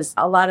 Because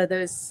a lot of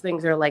those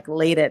things are like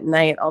late at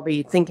night. I'll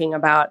be thinking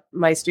about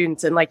my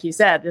students and, like you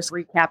said, just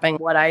recapping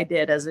what I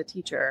did as a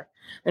teacher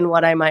and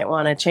what I might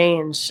want to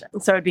change.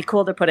 So it'd be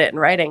cool to put it in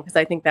writing, because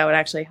I think that would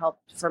actually help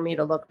for me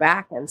to look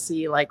back and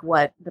see like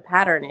what the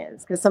pattern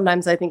is. Because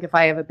sometimes I think if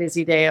I have a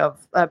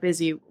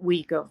busy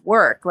week of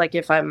work, like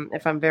if I'm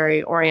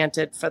very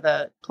oriented for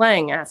the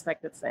playing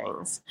aspect of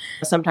things,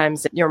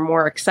 sometimes you're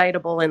more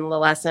excitable in the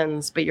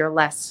lessons, but you're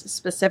less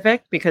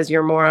specific because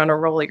you're more on a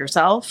roll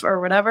yourself or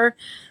whatever.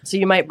 So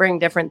you might bring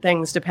different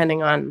things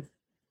depending on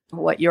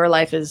what your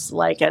life is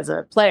like as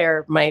a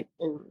player, might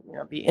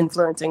be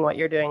influencing what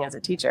you're doing as a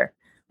teacher,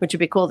 which would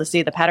be cool to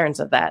see the patterns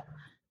of that.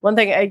 One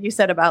thing you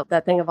said about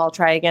that thing of I'll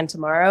try again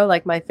tomorrow,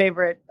 like my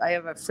favorite, I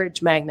have a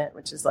fridge magnet,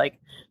 which is like,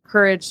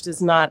 courage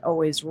does not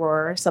always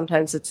roar.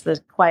 Sometimes it's the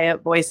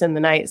quiet voice in the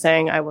night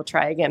saying, I will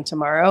try again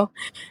tomorrow.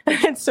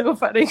 It's so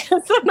funny,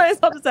 because sometimes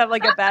I'll just have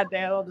like a bad day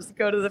and I'll just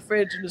go to the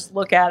fridge and just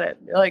look at it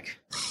and be like,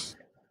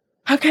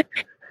 okay,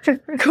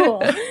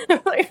 cool.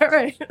 Like, all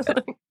right.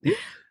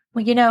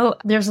 Well,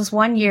 there's this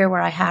one year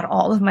where I had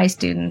all of my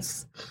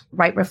students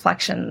write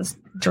reflections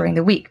during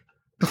the week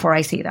before I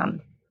see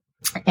them.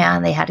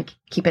 And they had to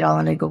keep it all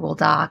in a Google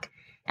Doc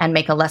and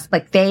make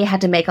they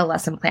had to make a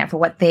lesson plan for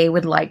what they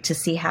would like to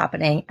see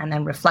happening and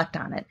then reflect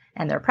on it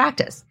and their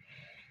practice.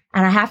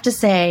 And I have to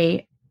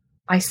say,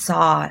 I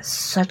saw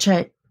such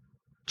a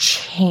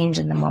change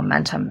in the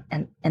momentum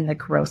and in the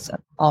growth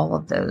of all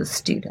of those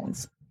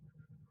students.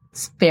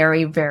 It's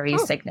very, very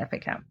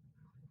significant.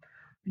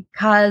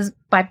 Because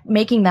by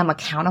making them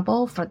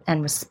accountable for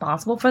and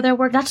responsible for their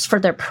work, not just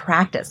for their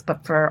practice,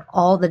 but for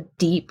all the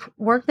deep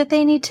work that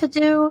they need to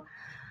do,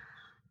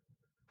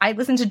 I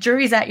listened to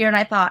juries that year and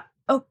I thought,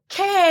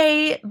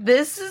 okay,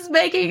 this is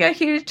making a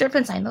huge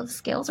difference. I know the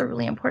scales are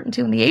really important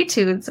too in the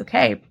etudes,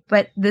 okay,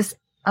 but this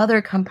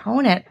other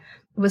component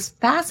was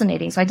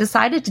fascinating. So I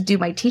decided to do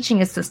my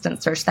teaching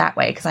assistant search that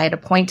way because I had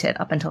appointed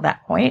up until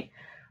that point.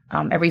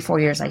 Every 4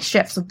 years I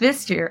shift. So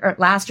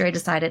last year I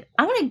decided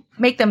I want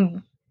to make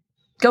them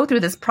go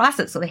through this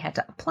process. So they had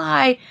to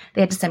apply.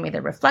 They had to send me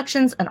their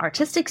reflections, an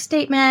artistic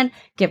statement,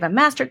 give a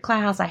master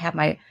class. I have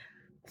my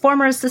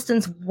former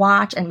assistants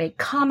watch and make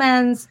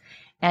comments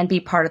and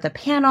be part of the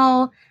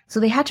panel. So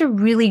they had to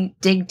really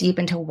dig deep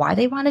into why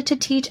they wanted to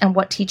teach and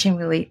what teaching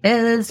really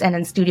is. And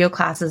in studio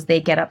classes, they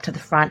get up to the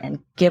front and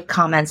give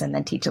comments and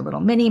then teach a little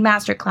mini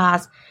master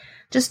class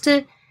just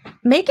to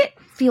make it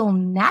feel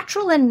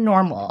natural and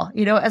normal,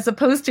 as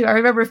opposed to, I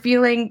remember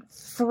feeling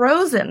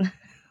frozen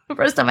the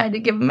first time I had to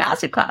give a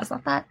master class. I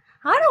thought,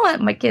 I don't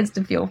want my kids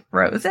to feel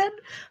frozen.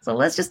 So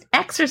let's just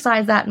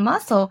exercise that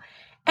muscle.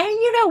 And,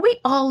 we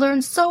all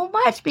learn so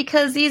much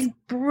because these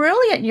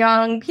brilliant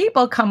young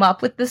people come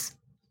up with this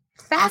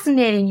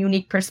fascinating,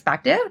 unique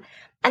perspective,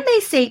 and they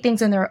say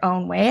things in their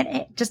own way, and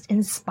it just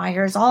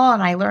inspires all.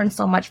 And I learned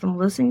so much from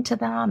listening to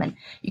them, and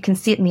you can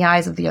see it in the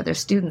eyes of the other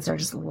students. They're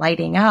just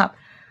lighting up.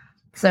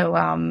 So,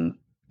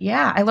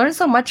 I learned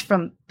so much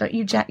from,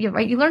 you're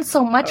right, you learn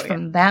so much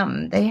from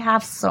them. They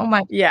have so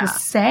much to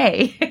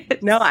say.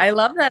 No, I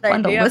love that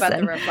idea about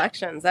the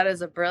reflections. That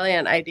is a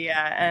brilliant idea.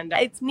 And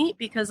it's neat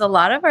because a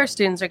lot of our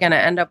students are going to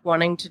end up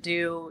wanting to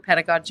do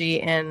pedagogy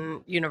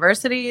in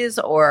universities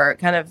or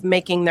kind of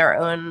making their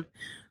own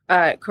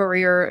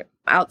career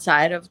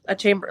outside of a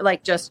chamber,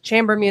 like just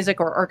chamber music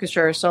or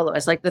orchestra or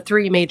soloist, like the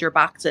three major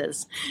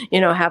boxes,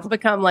 have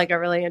become like a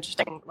really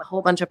interesting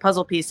whole bunch of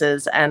puzzle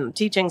pieces, and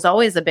teaching's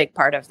always a big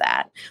part of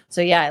that.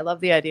 So yeah, I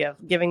love the idea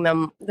of giving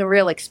them the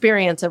real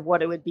experience of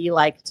what it would be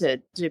like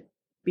to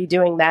be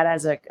doing that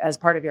as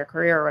part of your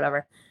career or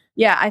whatever.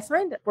 Yeah, I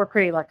find we're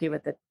pretty lucky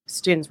with the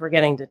students we're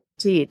getting to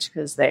teach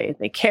because they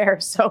care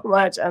so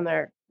much and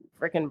they're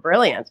freaking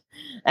brilliant.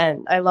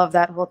 And I love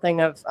that whole thing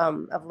of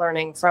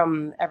learning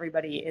from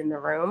everybody in the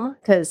room.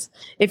 Because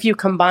if you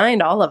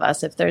combined all of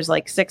us, if there's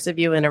like 6 of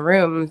you in a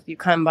room, if you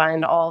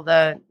combined all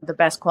the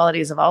best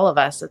qualities of all of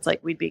us, it's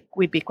like we'd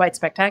be quite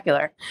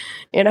spectacular,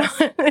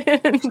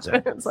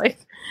 It's like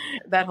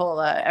that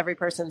whole every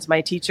person's my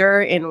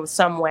teacher in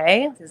some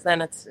way. Because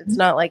then it's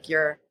not like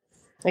you're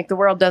like the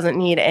world doesn't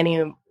need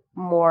any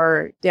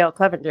more Dale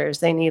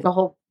Clevengers. They need a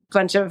whole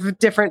bunch of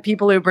different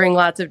people who bring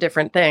lots of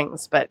different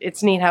things, but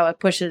it's neat how it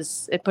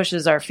pushes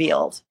our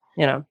field.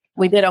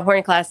 We did a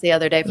horn class the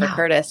other day for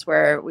Curtis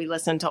where we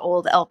listened to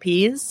old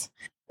LPs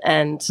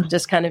and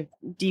just kind of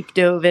deep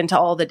dove into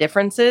all the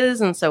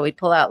differences. And so we'd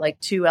pull out like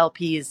 2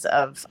 LPs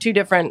of 2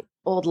 different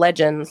old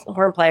legends,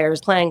 horn players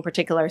playing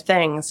particular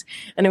things.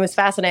 And it was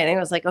fascinating.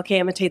 I was like, okay,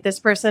 imitate this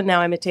person.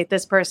 Now imitate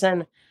this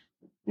person.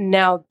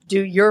 Now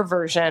do your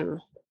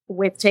version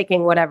with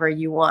taking whatever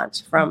you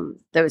want from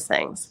those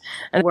things.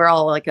 And we're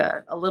all like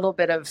a little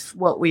bit of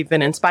what we've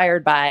been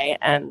inspired by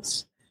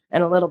and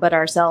a little bit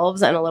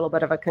ourselves and a little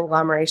bit of a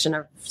conglomeration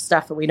of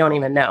stuff that we don't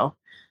even know.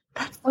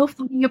 That's so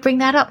funny you bring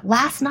that up.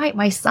 Last night,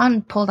 my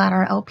son pulled out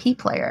our LP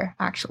player,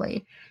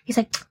 actually. He's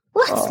like,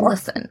 let's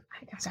listen.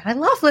 I said, I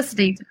love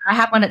listening. I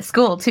have one at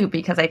school too,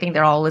 because I think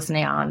they're all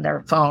listening on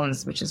their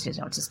phones, which is,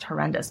 just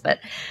horrendous. But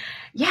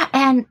yeah.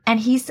 And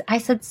I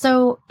said,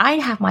 so I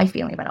have my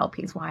feeling about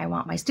LPs, why I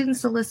want my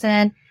students to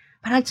listen,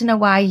 but I'd like to know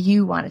why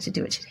you wanted to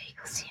do it today. He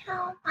goes,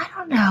 I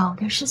don't know.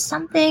 There's just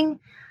something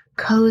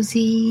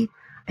cozy.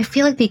 I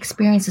feel like the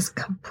experience is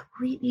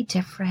completely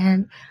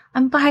different.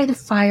 I'm by the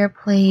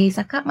fireplace.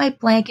 I've got my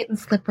blanket and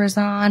slippers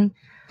on,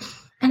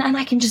 and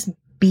I can just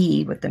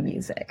be with the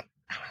music.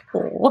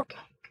 Okay,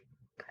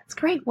 that's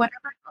great.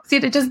 Whatever helps you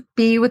to just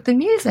be with the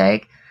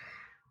music.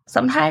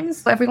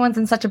 Sometimes everyone's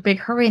in such a big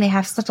hurry and they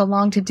have such a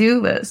long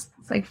to-do list.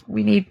 It's like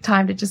we need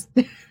time to just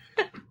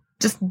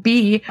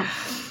be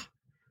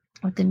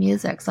with the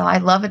music. So I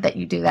love it that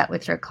you do that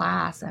with your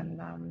class.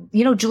 And,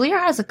 Julia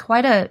has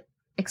quite a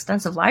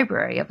extensive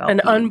library of LPs.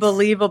 An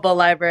unbelievable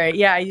library.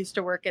 Yeah, I used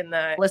to work in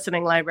the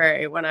listening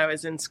library when I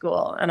was in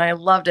school, and I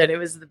loved it. It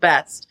was the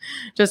best.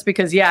 Just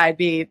because, I'd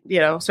be,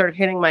 sort of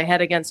hitting my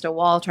head against a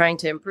wall trying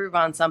to improve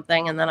on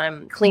something, and then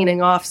I'm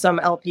cleaning off some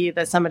LP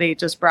that somebody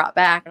just brought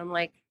back, and I'm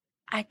like,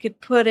 I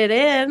could put it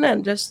in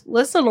and just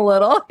listen a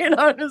little,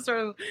 just sort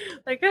of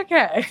like,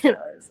 okay,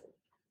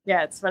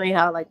 it's funny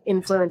how like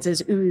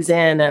influences ooze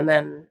in, and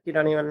then you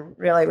don't even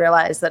really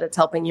realize that it's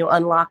helping you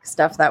unlock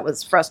stuff that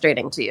was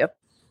frustrating to you.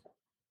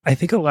 I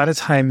think a lot of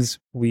times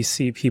we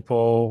see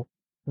people,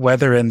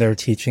 whether in their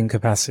teaching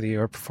capacity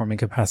or performing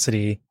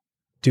capacity,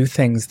 do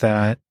things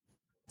that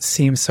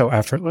seem so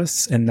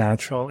effortless and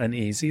natural and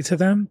easy to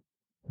them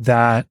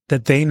that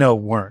they know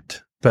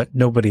weren't, but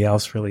nobody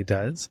else really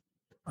does.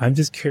 I'm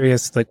just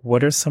curious, like,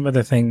 what are some of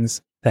the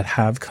things that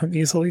have come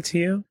easily to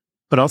you?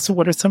 But also,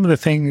 what are some of the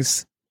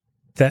things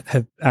that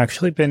have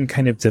actually been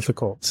kind of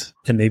difficult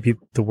and maybe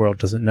the world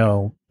doesn't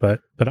know,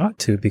 but ought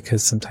to,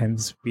 because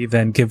sometimes we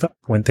then give up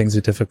when things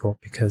are difficult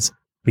because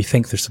we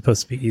think they're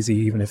supposed to be easy,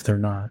 even if they're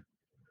not.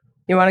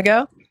 You want to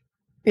go?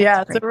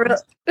 Yeah,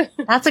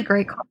 that's a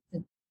great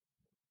question.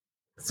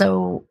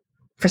 So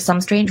for some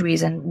strange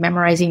reason,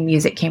 memorizing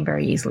music came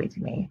very easily to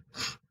me.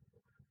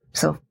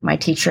 So my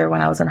teacher,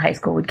 when I was in high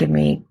school, would give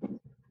me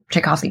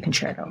Tchaikovsky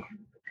concerto.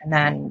 And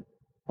then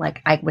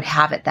like I would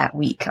have it that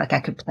week. Like I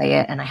could play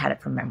it and I had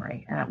it from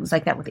memory. And it was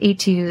like that with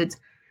etudes.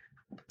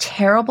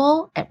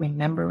 Terrible at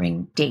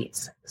remembering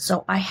dates.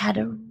 So I had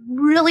a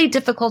really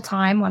difficult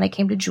time when I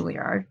came to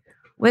Juilliard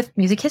with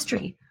music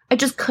history. I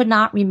just could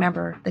not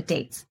remember the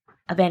dates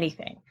of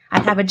anything.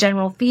 I'd have a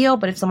general feel,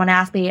 but if someone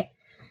asked me,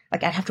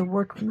 like I'd have to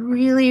work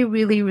really,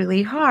 really,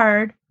 really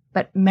hard,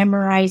 but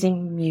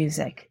memorizing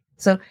music.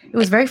 So it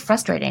was very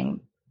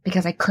frustrating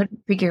because I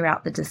couldn't figure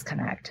out the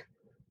disconnect.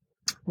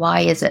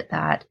 Why is it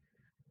that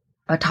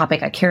a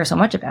topic I care so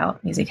much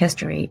about, music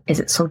history, is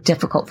it so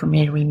difficult for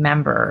me to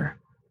remember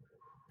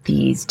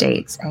these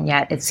dates? And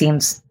yet it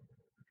seems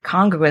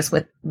congruous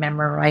with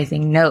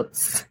memorizing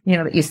notes,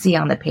 that you see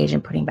on the page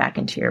and putting back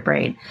into your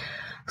brain.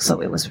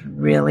 So it was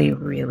really,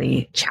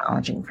 really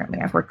challenging for me.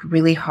 I've worked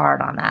really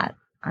hard on that,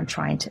 on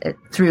trying to,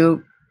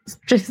 through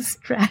just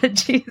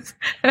strategies,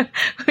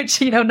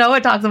 which,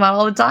 Noah talks about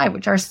all the time,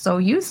 which are so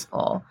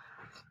useful.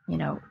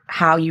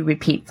 How you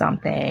repeat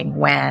something,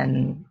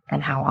 when,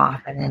 and how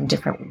often, and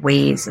different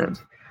ways of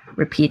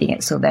repeating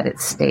it so that it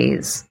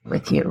stays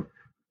with you.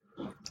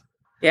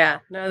 Yeah,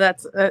 no,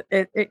 that's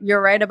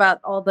you're right about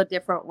all the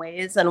different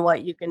ways and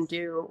what you can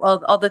do,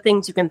 all the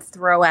things you can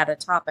throw at a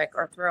topic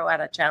or throw at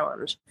a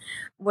challenge.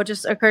 What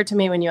just occurred to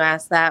me when you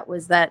asked that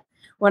was that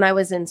when I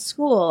was in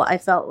school, I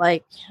felt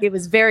like it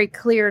was very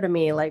clear to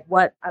me, like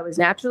what I was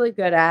naturally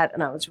good at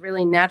and I was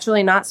really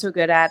naturally not so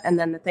good at, and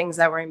then the things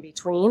that were in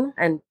between.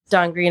 And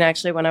Don Green,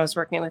 actually, when I was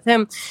working with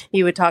him,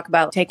 he would talk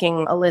about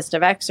taking a list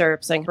of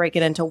excerpts and break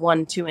it into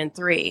 1, 2, and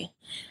 3.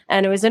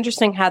 And it was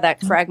interesting how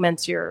that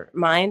fragments your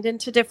mind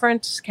into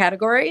different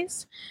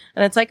categories.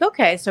 And it's like,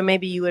 okay, so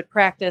maybe you would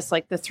practice,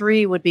 like the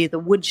 3 would be the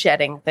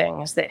woodshedding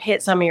things that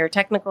hit some of your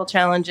technical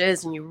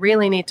challenges. And you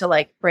really need to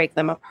like break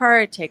them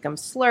apart, take them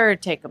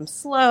slurred, take them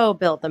slow,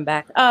 build them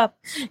back up,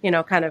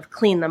 kind of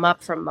clean them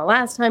up from the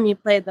last time you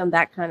played them,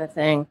 that kind of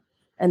thing.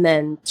 And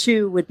then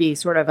 2 would be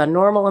sort of a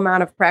normal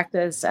amount of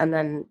practice. And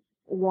then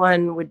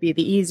 1 would be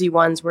the easy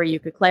ones where you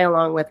could play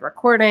along with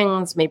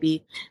recordings,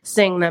 maybe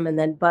sing them and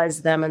then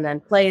buzz them and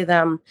then play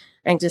them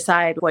and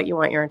decide what you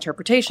want your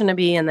interpretation to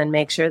be and then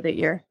make sure that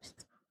you're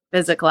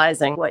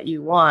physicalizing what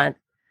you want.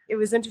 It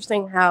was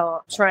interesting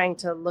how trying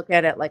to look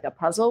at it like a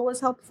puzzle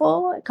was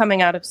helpful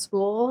coming out of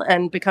school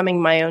and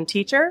becoming my own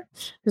teacher,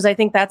 because I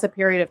think that's a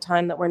period of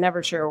time that we're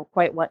never sure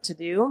quite what to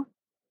do.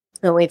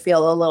 And we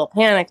feel a little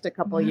panicked a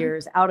couple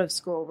years out of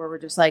school where we're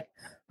just like,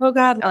 oh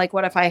God, like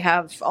what if I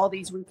have all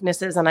these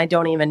weaknesses and I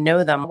don't even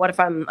know them? What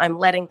if I'm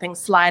letting things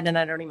slide and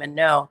I don't even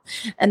know?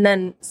 And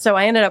then, so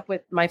I ended up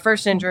with my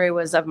first injury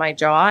was of my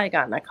jaw. I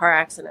got in a car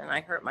accident and I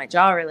hurt my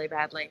jaw really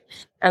badly.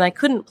 And I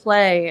couldn't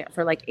play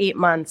for like 8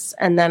 months.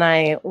 And then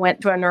I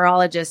went to a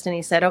neurologist and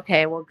he said,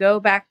 okay, we'll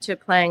go back to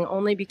playing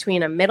only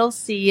between a middle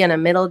C and a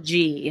middle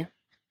G.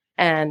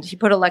 And he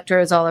put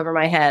electrodes all over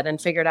my head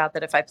and figured out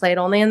that if I played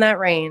only in that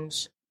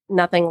range,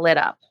 nothing lit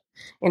up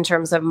in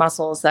terms of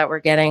muscles that were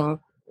getting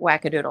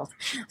wackadoodles.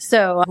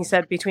 So he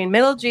said between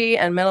middle G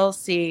and middle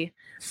C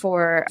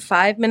for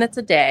 5 minutes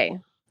a day,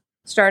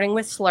 starting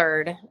with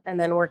slurred and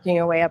then working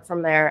your way up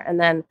from there. And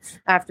then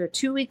after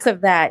 2 weeks of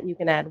that, you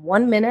can add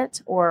 1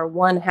 minute or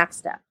 1 half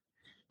step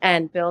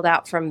and build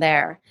out from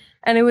there.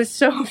 And it was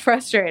so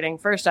frustrating,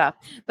 first off.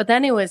 But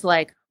then it was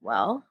like,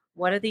 well,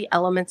 what are the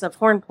elements of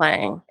horn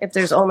playing? If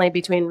there's only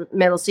between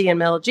middle C and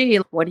middle G,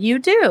 what do you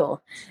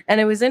do?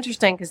 And it was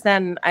interesting because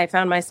then I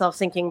found myself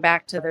thinking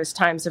back to those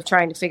times of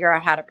trying to figure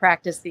out how to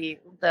practice the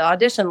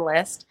audition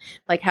list.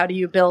 Like, how do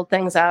you build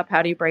things up?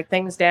 How do you break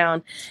things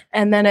down?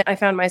 And then I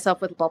found myself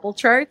with bubble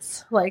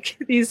charts, like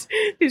these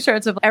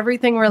charts of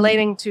everything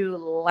relating to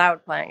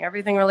loud playing,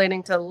 everything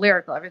relating to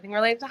lyrical, everything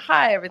relating to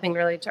high, everything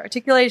relating to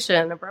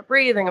articulation, about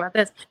breathing, about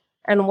this.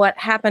 And what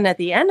happened at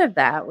the end of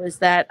that was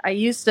that I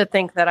used to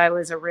think that I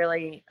was a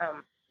really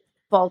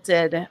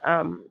faulted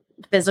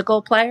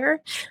physical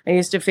player. I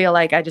used to feel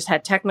like I just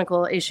had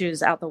technical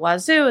issues out the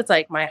wazoo. It's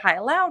like my high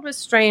loud was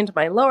strained,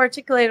 my low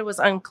articulated was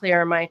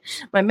unclear, my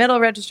middle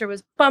register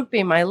was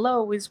bumpy, my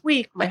low was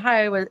weak, my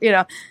high was,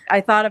 I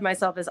thought of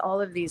myself as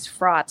all of these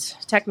fraught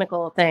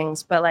technical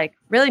things, but like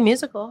really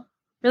musical,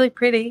 really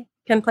pretty,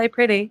 can play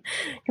pretty,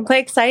 can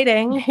play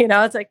exciting,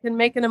 it's like can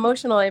make an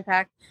emotional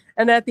impact.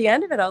 And at the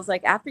end of it, I was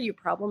like, after you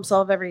problem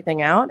solve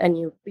everything out and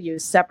you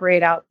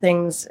separate out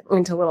things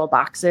into little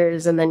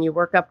boxes and then you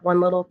work up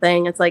one little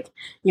thing, it's like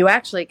you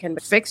actually can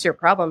fix your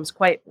problems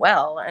quite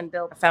well and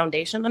build a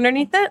foundation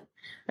underneath it.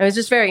 It was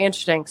just very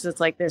interesting because it's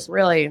like this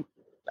really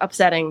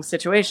upsetting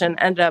situation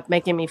ended up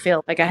making me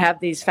feel like I have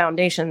these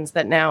foundations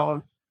that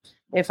now,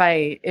 if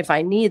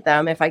I need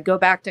them, if I go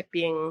back to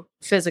being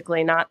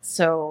physically not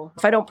so,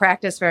 if I don't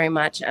practice very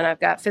much and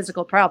I've got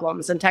physical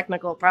problems and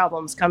technical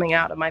problems coming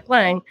out of my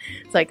playing,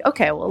 it's like,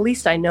 okay, well, at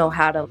least I know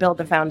how to build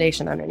the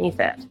foundation underneath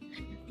it.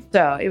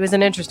 So it was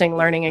an interesting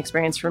learning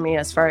experience for me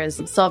as far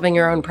as solving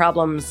your own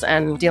problems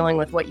and dealing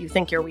with what you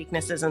think your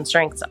weaknesses and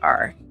strengths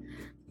are.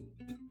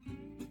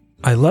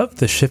 I love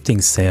the shifting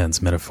sands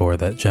metaphor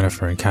that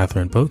Jennifer and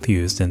Catherine both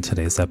used in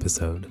today's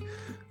episode.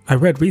 I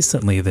read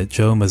recently that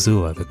Joe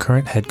Mazzulla, the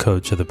current head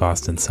coach of the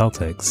Boston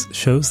Celtics,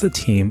 shows the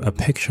team a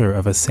picture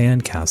of a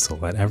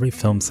sandcastle at every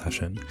film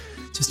session,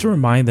 just to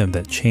remind them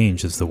that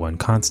change is the one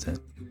constant.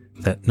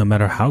 That no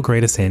matter how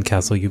great a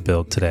sandcastle you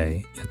build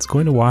today, it's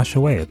going to wash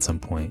away at some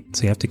point,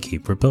 so you have to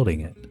keep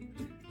rebuilding it.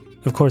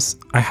 Of course,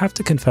 I have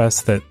to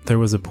confess that there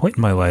was a point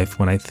in my life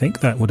when I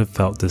think that would have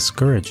felt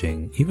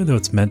discouraging, even though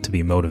it's meant to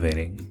be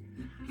motivating.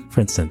 For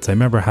instance, I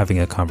remember having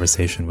a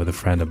conversation with a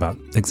friend about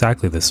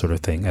exactly this sort of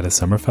thing at a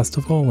summer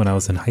festival when I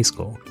was in high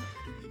school.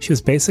 She was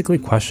basically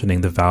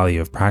questioning the value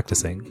of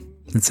practicing,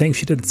 and saying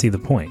she didn't see the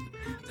point,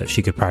 that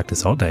she could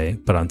practice all day,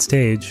 but on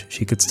stage,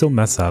 she could still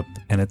mess up,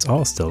 and it's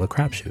all still a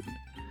crapshoot.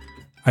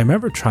 I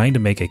remember trying to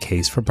make a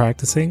case for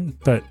practicing,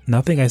 but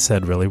nothing I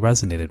said really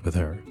resonated with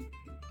her.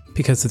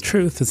 Because the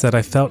truth is that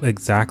I felt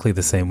exactly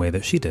the same way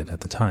that she did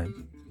at the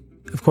time.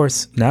 Of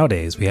course,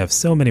 nowadays we have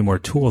so many more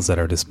tools at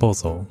our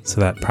disposal, so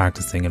that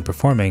practicing and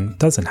performing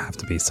doesn't have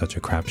to be such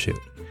a crapshoot.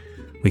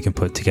 We can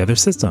put together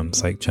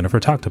systems like Jennifer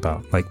talked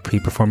about, like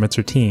pre-performance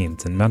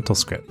routines and mental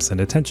scripts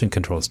and attention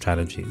control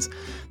strategies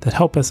that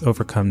help us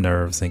overcome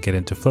nerves and get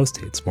into flow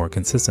states more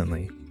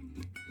consistently.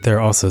 There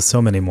are also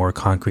so many more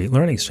concrete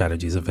learning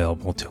strategies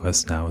available to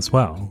us now as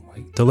well,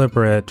 like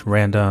deliberate,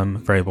 random,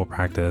 variable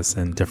practice,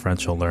 and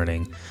differential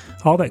learning,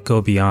 all that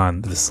go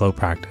beyond the slow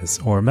practice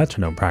or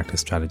metronome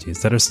practice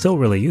strategies that are still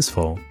really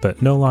useful,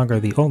 but no longer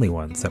the only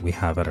ones that we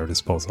have at our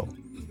disposal.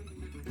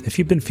 If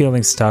you've been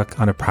feeling stuck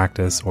on a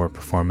practice or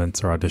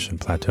performance or audition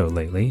plateau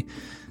lately,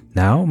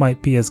 now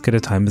might be as good a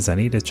time as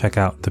any to check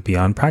out the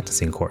Beyond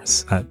Practicing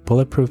course at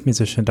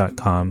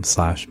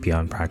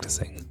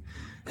bulletproofmusician.com/beyondpracticing.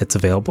 It's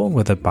available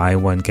with a buy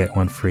one, get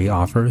one free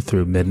offer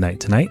through midnight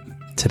tonight,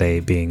 today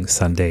being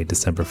Sunday,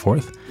 December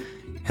 4th.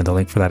 And the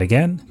link for that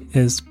again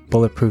is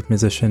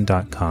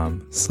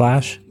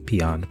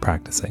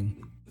bulletproofmusician.com/beyondpracticing.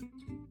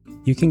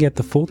 You can get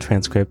the full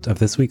transcript of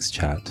this week's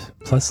chat,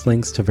 plus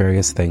links to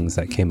various things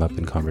that came up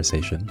in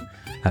conversation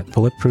at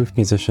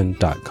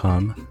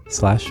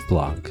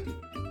bulletproofmusician.com/blog.